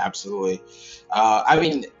 absolutely. I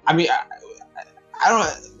mean, I don't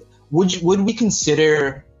know. Would we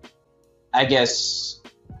consider, I guess,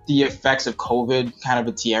 the effects of COVID kind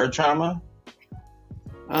of a Tierra trauma?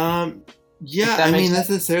 Yeah, I mean,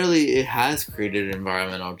 necessarily it has created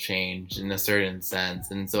environmental change in a certain sense.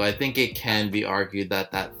 And so I think it can be argued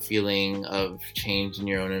that that feeling of change in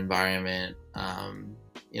your own environment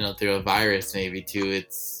through a virus maybe too,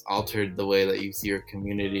 it's altered the way that you see your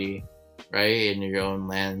community, right, in your own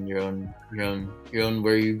land, your own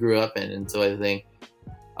where you grew up in. And so I think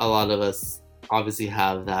a lot of us obviously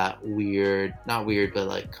have that not weird, but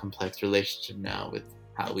like complex relationship now with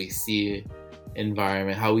how we see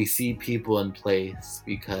environment, how we see people in place,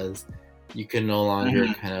 because you can no longer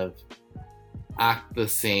kind of act the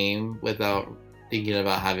same without thinking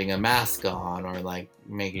about having a mask on, or like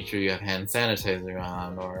making sure you have hand sanitizer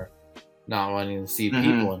on, or not wanting to see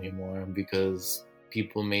people anymore because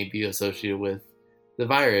people may be associated with the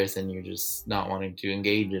virus and you're just not wanting to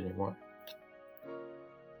engage anymore.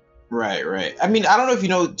 Right. I mean, I don't know if you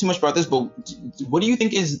know too much about this, but what do you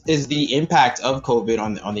think is the impact of COVID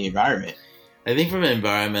on the environment? I think from an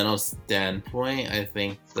environmental standpoint, I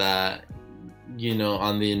think that,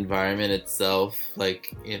 on the environment itself,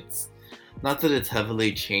 like, it's not that it's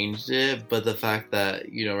heavily changed it, but the fact that,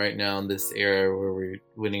 right now in this era where we're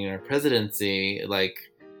winning our presidency, like,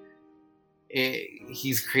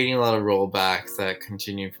 he's creating a lot of rollbacks that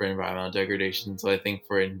continue for environmental degradation. So I think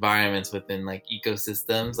for environments within like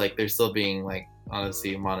ecosystems, like they're still being like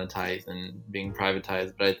honestly monetized and being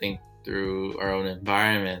privatized, but I think through our own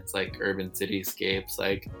environments, like urban cityscapes,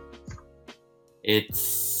 like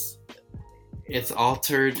it's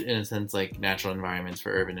altered in a sense, like natural environments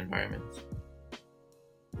for urban environments.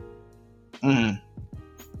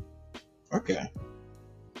 Okay.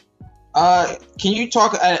 Can you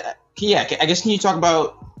talk? I guess can you talk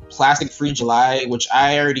about Plastic-Free July, which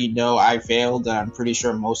I already know I failed. I'm pretty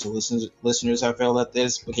sure most of the listeners have failed at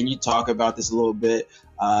this. But can you talk about this a little bit,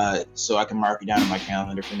 so I can mark it down on my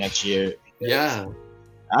calendar for next year? Yeah.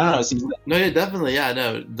 I don't know. It seems like... No, yeah, definitely. Yeah,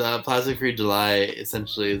 no. The Plastic-Free July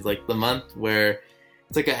essentially is like the month where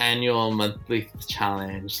it's like an annual monthly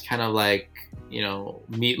challenge, kind of like,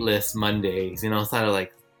 meatless Mondays, it's kind of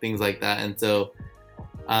like things like that. And so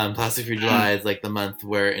Plastic-Free July is like the month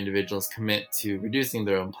where individuals commit to reducing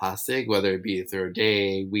their own plastic, whether it be through a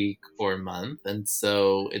day, week, or month. And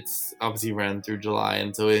so it's obviously run through July.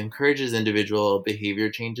 And so it encourages individual behavior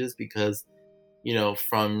changes because,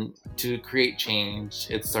 to create change,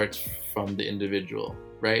 it starts from the individual,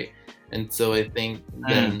 right? And so I think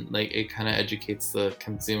then like it kind of educates the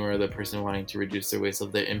consumer, the person wanting to reduce their waste,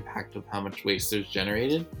 of the impact of how much waste is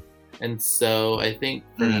generated. And so I think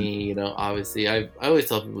for me, obviously I always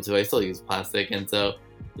tell people too, I still use plastic. And so,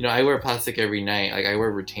 I wear plastic every night. Like I wear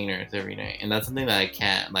retainers every night. And that's something that I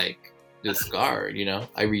can't like discard,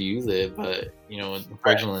 I reuse it. But,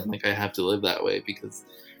 unfortunately, like I have to live that way because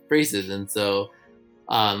braces. And so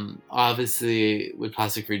obviously with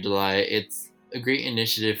Plastic-Free July, it's a great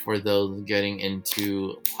initiative for those getting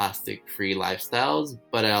into plastic-free lifestyles.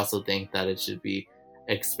 But I also think that it should be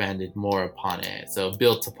expanded more upon it, so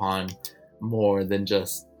built upon more than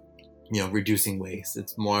just reducing waste.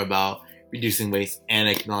 It's more about reducing waste and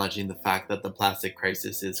acknowledging the fact that the plastic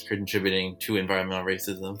crisis is contributing to environmental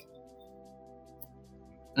racism.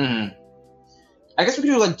 I guess we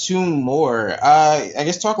could do like two more. I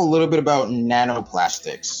guess talk a little bit about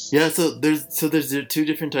nanoplastics. Yeah, so there's two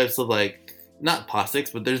different types of like, not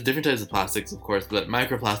plastics, but there's different types of plastics, of course, but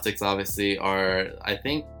microplastics obviously are, I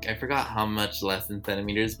think, I forgot how much less than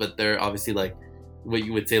centimeters, but they're obviously like what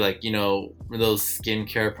you would say, like, those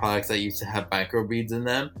skincare products that used to have microbeads in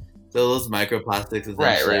them. So those microplastics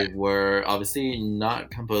essentially were obviously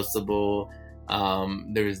not compostable.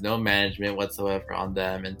 There was no management whatsoever on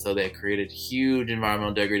them. And so they created huge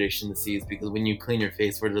environmental degradation to seas, because when you clean your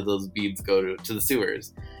face, where do those beads go to the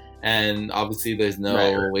sewers? And obviously there's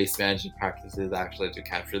no waste management practices actually to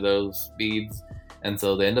capture those beads. And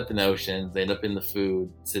so they end up in the oceans, they end up in the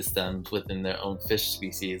food systems within their own fish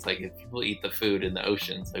species. Like if people eat the food in the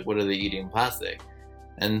oceans, like what are they eating? Plastic.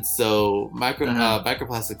 And so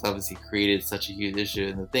microplastics obviously created such a huge issue.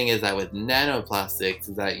 And the thing is that with nanoplastics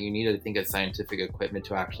is that you need to think of scientific equipment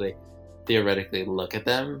to actually theoretically look at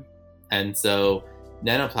them. And so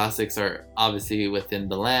nanoplastics are obviously within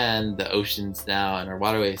the land, the oceans now, and our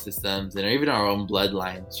waterway systems, and even our own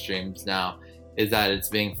bloodline streams now, is that it's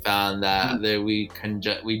being found that we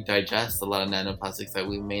digest a lot of nanoplastics that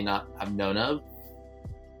we may not have known of.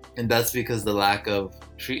 And that's because the lack of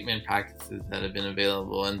treatment practices that have been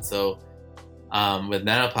available. And so with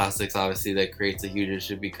nanoplastics, obviously that creates a huge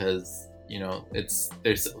issue because,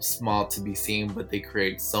 they're so small to be seen, but they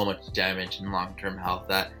create so much damage in long-term health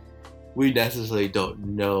that we necessarily don't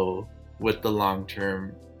know what the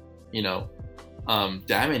long-term,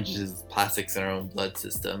 damages plastics in our own blood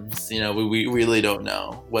systems. We really don't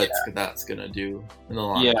know what that's going to do in the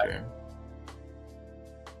long term.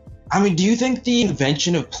 I mean, do you think the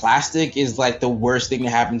invention of plastic is like the worst thing to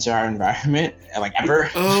happen to our environment, like ever?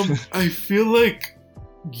 I feel like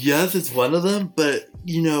Yes, it's one of them, but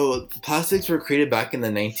plastics were created back in the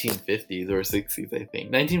 1950s or 60s, I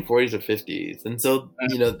think. 1940s or 50s. And so,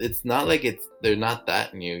 it's not like they're not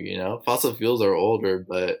that new. Fossil fuels are older,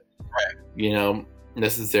 but you know,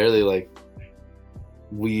 necessarily like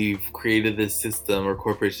we've created this system, or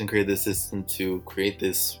corporation created this system to create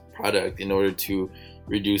this product in order to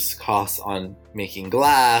reduce costs on making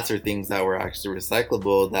glass or things that were actually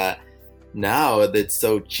recyclable, that now it's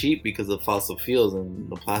so cheap because of fossil fuels and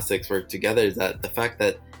the plastics work together, is that the fact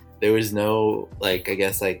that there was no, like, I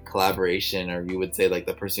guess, like, collaboration, or you would say like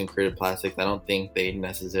the person who created plastics, I don't think they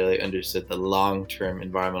necessarily understood the long-term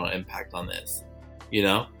environmental impact on this.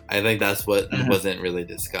 I think that's what wasn't really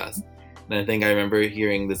discussed. And I think I remember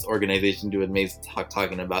hearing this organization do an amazing talk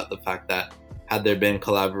talking about the fact that had there been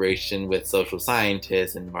collaboration with social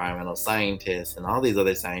scientists, environmental scientists, and all these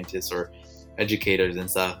other scientists or educators and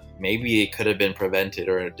stuff, maybe it could have been prevented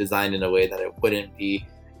or designed in a way that it wouldn't be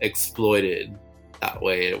exploited that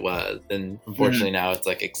way it was. And unfortunately now it's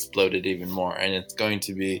like exploded even more, and it's going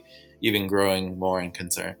to be even growing more in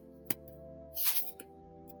concern.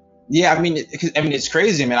 Yeah, I mean, it's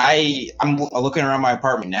crazy. I mean, I'm looking around my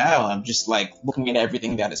apartment now. I'm just like looking at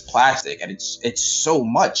everything that is plastic, and it's so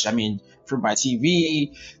much. I mean, from my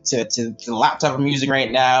TV to the laptop I'm using right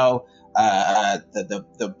now,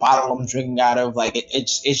 the bottle I'm drinking out of, like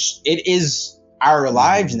it is our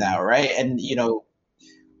lives now, right? And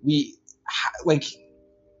we like,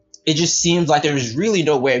 it just seems like there's really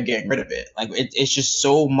no way of getting rid of it. Like it's just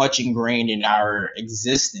so much ingrained in our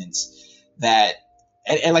existence that.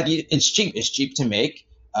 And like, it's cheap. It's cheap to make.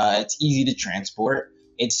 It's easy to transport.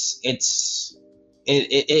 It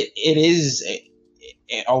is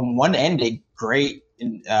on one end a great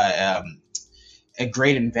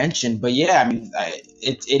invention, but yeah, I mean,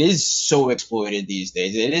 it is so exploited these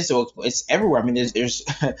days. It is it's everywhere. I mean, there's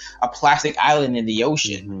a plastic island in the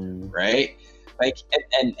ocean, right? Like,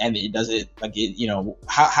 and it does it like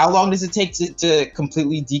how long does it take to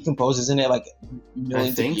completely decompose? Isn't it like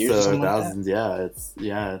millions of years? I think so, thousands. Like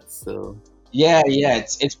it's so. Yeah,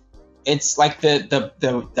 it's like the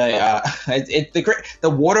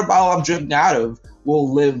water bottle I'm drinking out of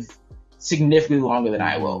will live significantly longer than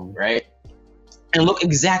I will, right? And look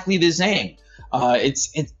exactly the same.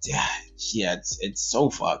 It's so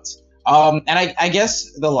fucked. And I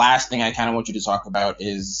guess the last thing I kind of want you to talk about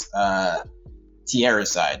is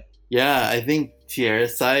Tierricide. Yeah, I think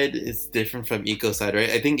Tierricide is different from ecocide, right?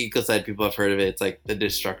 I think ecocide, people have heard of it. It's like the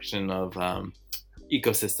destruction of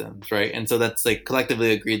ecosystems, right? And so that's like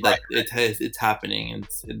collectively agreed that it's happening, and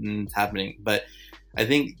it's happening. But I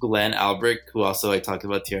think Glenn Albrecht, who also I talked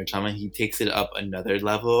about Tierra he takes it up another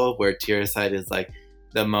level, where Tierricide is like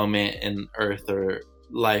the moment in Earth or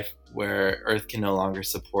life where Earth can no longer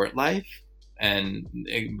support life, and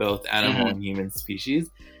both animal and human species.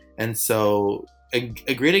 And so a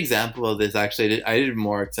great example of this, actually, I did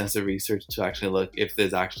more extensive research to actually look if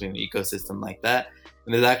there's actually an ecosystem like that.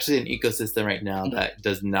 And there's actually an ecosystem right now that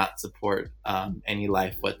does not support any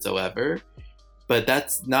life whatsoever. But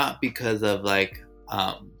that's not because of like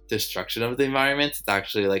destruction of the environment. It's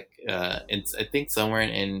actually like it's, I think, somewhere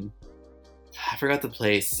in, I forgot the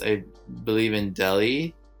place, I believe in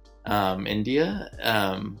Delhi, India,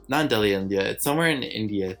 not Delhi, India. It's somewhere in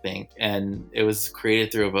India, I think, and it was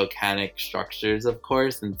created through volcanic structures, of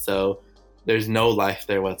course, and so there's no life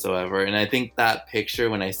there whatsoever. And I think that picture,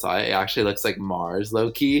 when I saw it, it actually looks like Mars,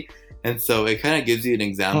 low key, and so it kind of gives you an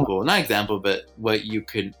example, not example, but what you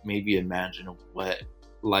could maybe imagine what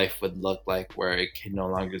life would look like where it can no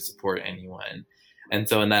longer support anyone. And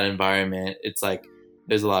so in that environment, it's like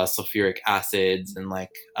there's a lot of sulfuric acids and like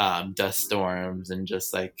dust storms, and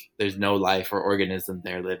just like there's no life or organism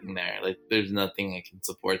there living there. Like there's nothing it can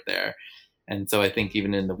support there. And so I think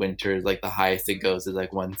even in the winters, like the highest it goes is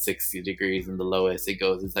like 160 degrees, and the lowest it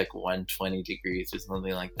goes is like 120 degrees or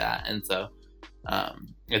something like that. And so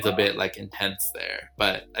it's a bit like intense there.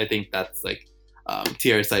 But I think that's like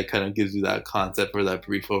TRSI kind of gives you that concept, or that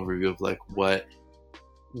brief overview of like what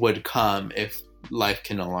would come if life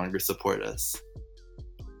can no longer support us.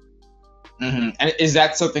 And is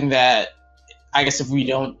that something that, I guess, if we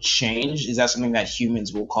don't change, is that something that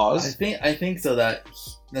humans will cause? I think so. That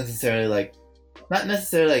necessarily, like, not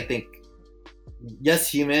necessarily, I think,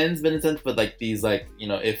 yes, humans, but in a sense, but like these, like,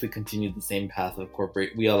 if we continue the same path of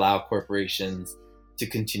we allow corporations to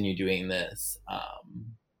continue doing this,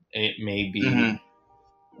 it may be,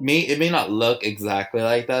 it may not look exactly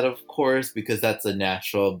like that, of course, because that's a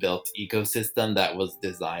natural built ecosystem that was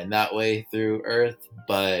designed that way through Earth,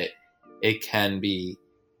 but it can be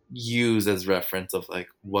used as reference of like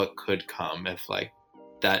what could come if like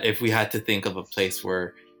that, if we had to think of a place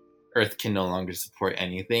where Earth can no longer support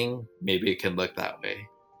anything, maybe it can look that way.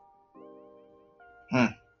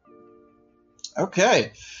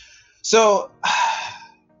 Okay. So,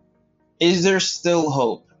 is there still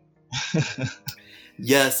hope?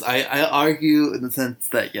 Yes, I argue in the sense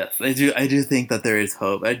that yes, I do think that there is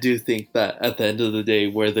hope. I do think that at the end of the day,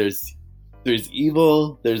 where there's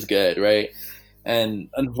evil, there's good, right? And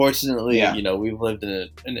unfortunately, Yeah. We've lived in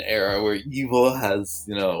an era where evil has,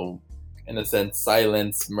 in a sense,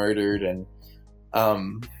 silenced, murdered, and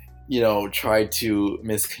tried to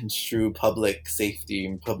misconstrue public safety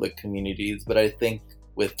and public communities. But I think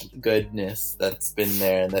with goodness that's been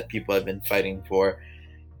there and that people have been fighting for,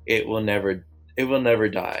 it will never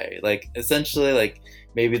die. Like, essentially, like,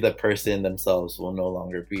 maybe the person themselves will no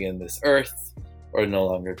longer be in this earth or no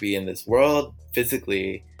longer be in this world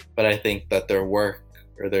physically, but I think that their work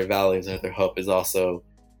or their values or their hope is also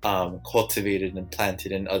cultivated and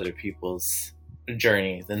planted in other people's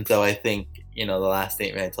journeys. And so I think, the last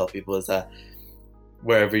statement I tell people is that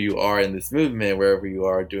wherever you are in this movement, wherever you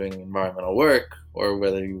are doing environmental work, or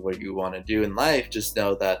what you want to do in life, just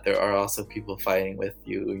know that there are also people fighting with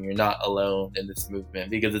you, and you're not alone in this movement,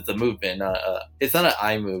 because it's a movement, it's not an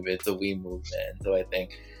I movement, it's a we movement. So I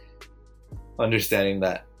think understanding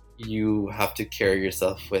that you have to carry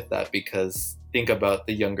yourself with that, because think about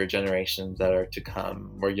the younger generations that are to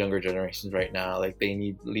come, or younger generations right now. Like, they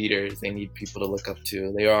need leaders, they need people to look up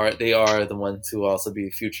to. They are the ones who will also be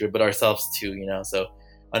the future, but ourselves too, so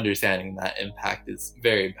understanding that impact is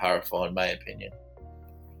very powerful, in my opinion.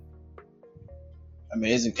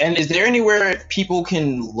 Amazing. And is there anywhere people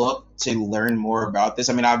can look to learn more about this?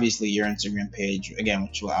 I mean, obviously your Instagram page, again,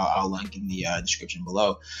 which I'll link in the description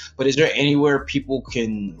below. But is there anywhere people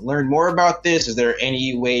can learn more about this? Is there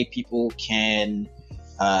any way people can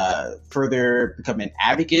further become an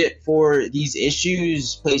advocate for these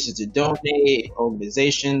issues? Places to donate,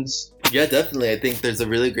 organizations? Yeah, definitely. I think there's a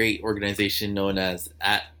really great organization known as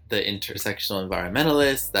the Intersectional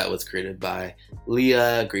Environmentalist that was created by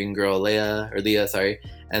Leah, Leah,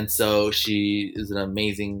 and so she is an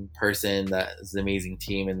amazing person that is an amazing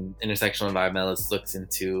team, and Intersectional Environmentalist looks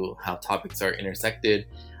into how topics are intersected.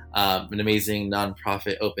 An amazing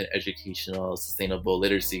nonprofit open educational sustainable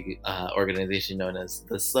literacy organization known as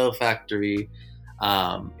the Slow Factory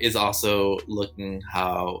is also looking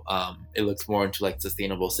how it looks more into like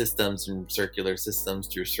sustainable systems and circular systems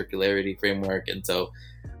through circularity framework. And so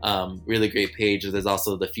really great page. There's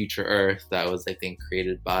also the Future Earth that was, I think,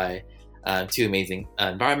 created by two amazing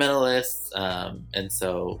environmentalists, and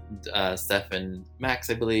so Steph and Max,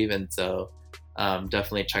 I believe. And so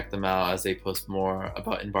definitely check them out as they post more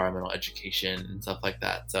about environmental education and stuff like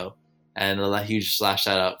that. So, and a huge shout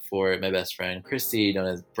out for my best friend Christy, known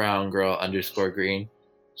as BrownGirl_Green.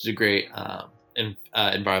 She's a great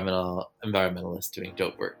environmentalist doing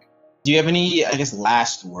dope work. Do you have any, I guess,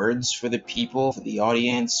 last words for the people, for the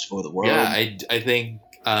audience, for the world? Yeah, I think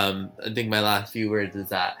my last few words is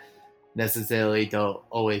that necessarily don't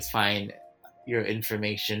always find your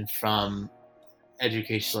information from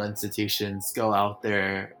educational institutions. Go out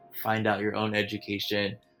there, find out your own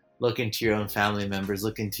education, look into your own family members,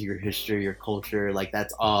 look into your history, your culture. Like,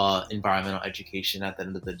 that's all environmental education at the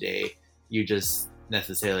end of the day. You just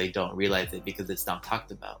necessarily don't realize it because it's not talked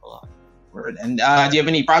about a lot. Word. And do you have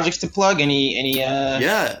any projects to plug?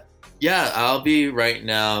 Yeah, I'm right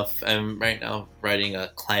now writing a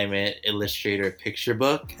climate illustrator picture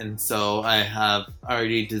book, and so I have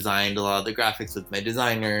already designed a lot of the graphics with my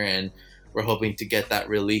designer, and we're hoping to get that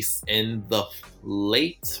released in the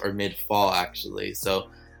late or mid-fall, actually. So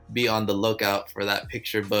be on the lookout for that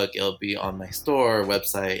picture book. It'll be on my store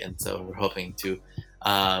website, and so we're hoping to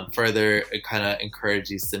further kind of encourage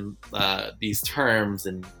these terms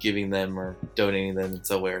and giving them or donating them, and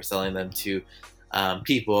so we're selling them to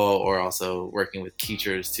people, or also working with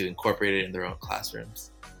teachers to incorporate it in their own classrooms.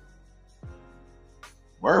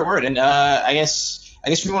 Word. And I guess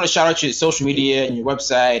if you want to shout out your social media and your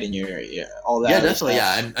website and your all that. Yeah, definitely.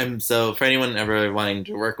 Yeah, I'm so for anyone ever wanting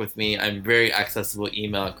to work with me, I'm very accessible.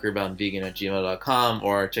 Email at careerboundvegan@gmail.com,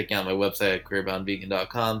 or checking out my website at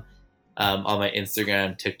careerboundvegan.com. All my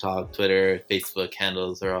Instagram, TikTok, Twitter, Facebook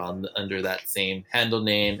handles are all under that same handle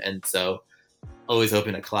name, and so always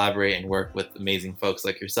open to collaborate and work with amazing folks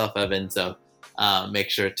like yourself, Evan. So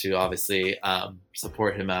make sure to obviously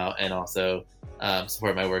support him out, and also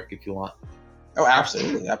support my work if you want. Oh,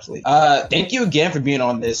 absolutely. Thank you again for being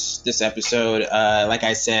on this episode. Like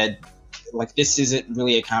I said, like, this isn't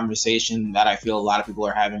really a conversation that I feel a lot of people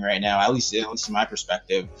are having right now, at least from my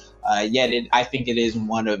perspective. Yet I think it is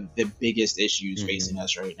one of the biggest issues facing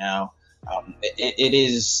us right now. It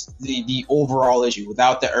is the overall issue.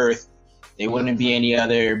 Without the earth, there wouldn't be any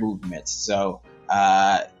other movements. So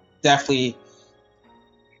definitely,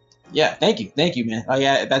 yeah. Thank you, man. Oh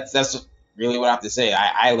yeah, that's really what I have to say.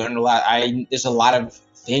 I learned a lot. There's a lot of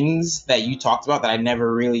things that you talked about that I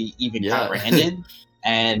never really even comprehended,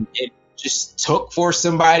 and it just took for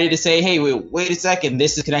somebody to say, hey, wait a second,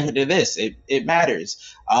 this is connected to this. It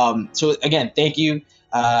matters. So again, thank you.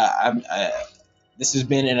 This has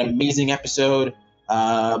been an amazing episode.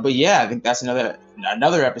 But yeah, I think that's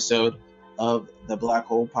another episode of the Black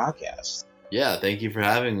Hole Podcast. Yeah, thank you for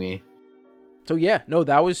having me. So yeah, no,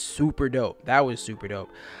 that was super dope.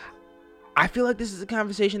 I feel like this is a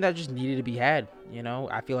conversation that just needed to be had. You know,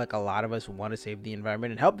 I feel like a lot of us want to save the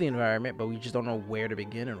environment and help the environment, but we just don't know where to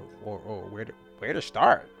begin or where to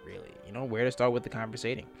start, really. You know, where to start with the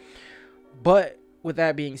conversating. But with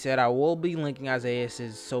that being said, I will be linking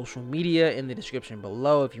Isaias' social media in the description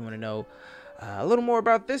below if you want to know a little more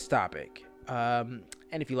about this topic.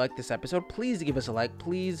 And if you like this episode, please give us a like.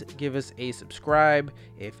 Please give us a subscribe.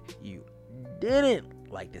 If you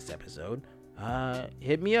didn't like this episode,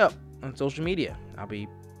 hit me up on social media. I'll be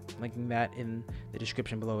linking that in the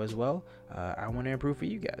description below as well. I want to improve for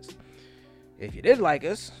you guys. If you did like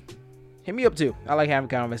us, hit me up too. I like having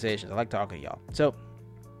conversations. I like talking to y'all. So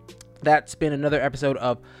that's been another episode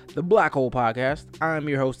of the Black Hole Podcast. I'm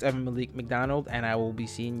your host, Evan Malik McDonald, and I will be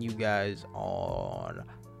seeing you guys on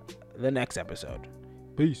the next episode.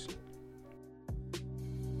 Peace.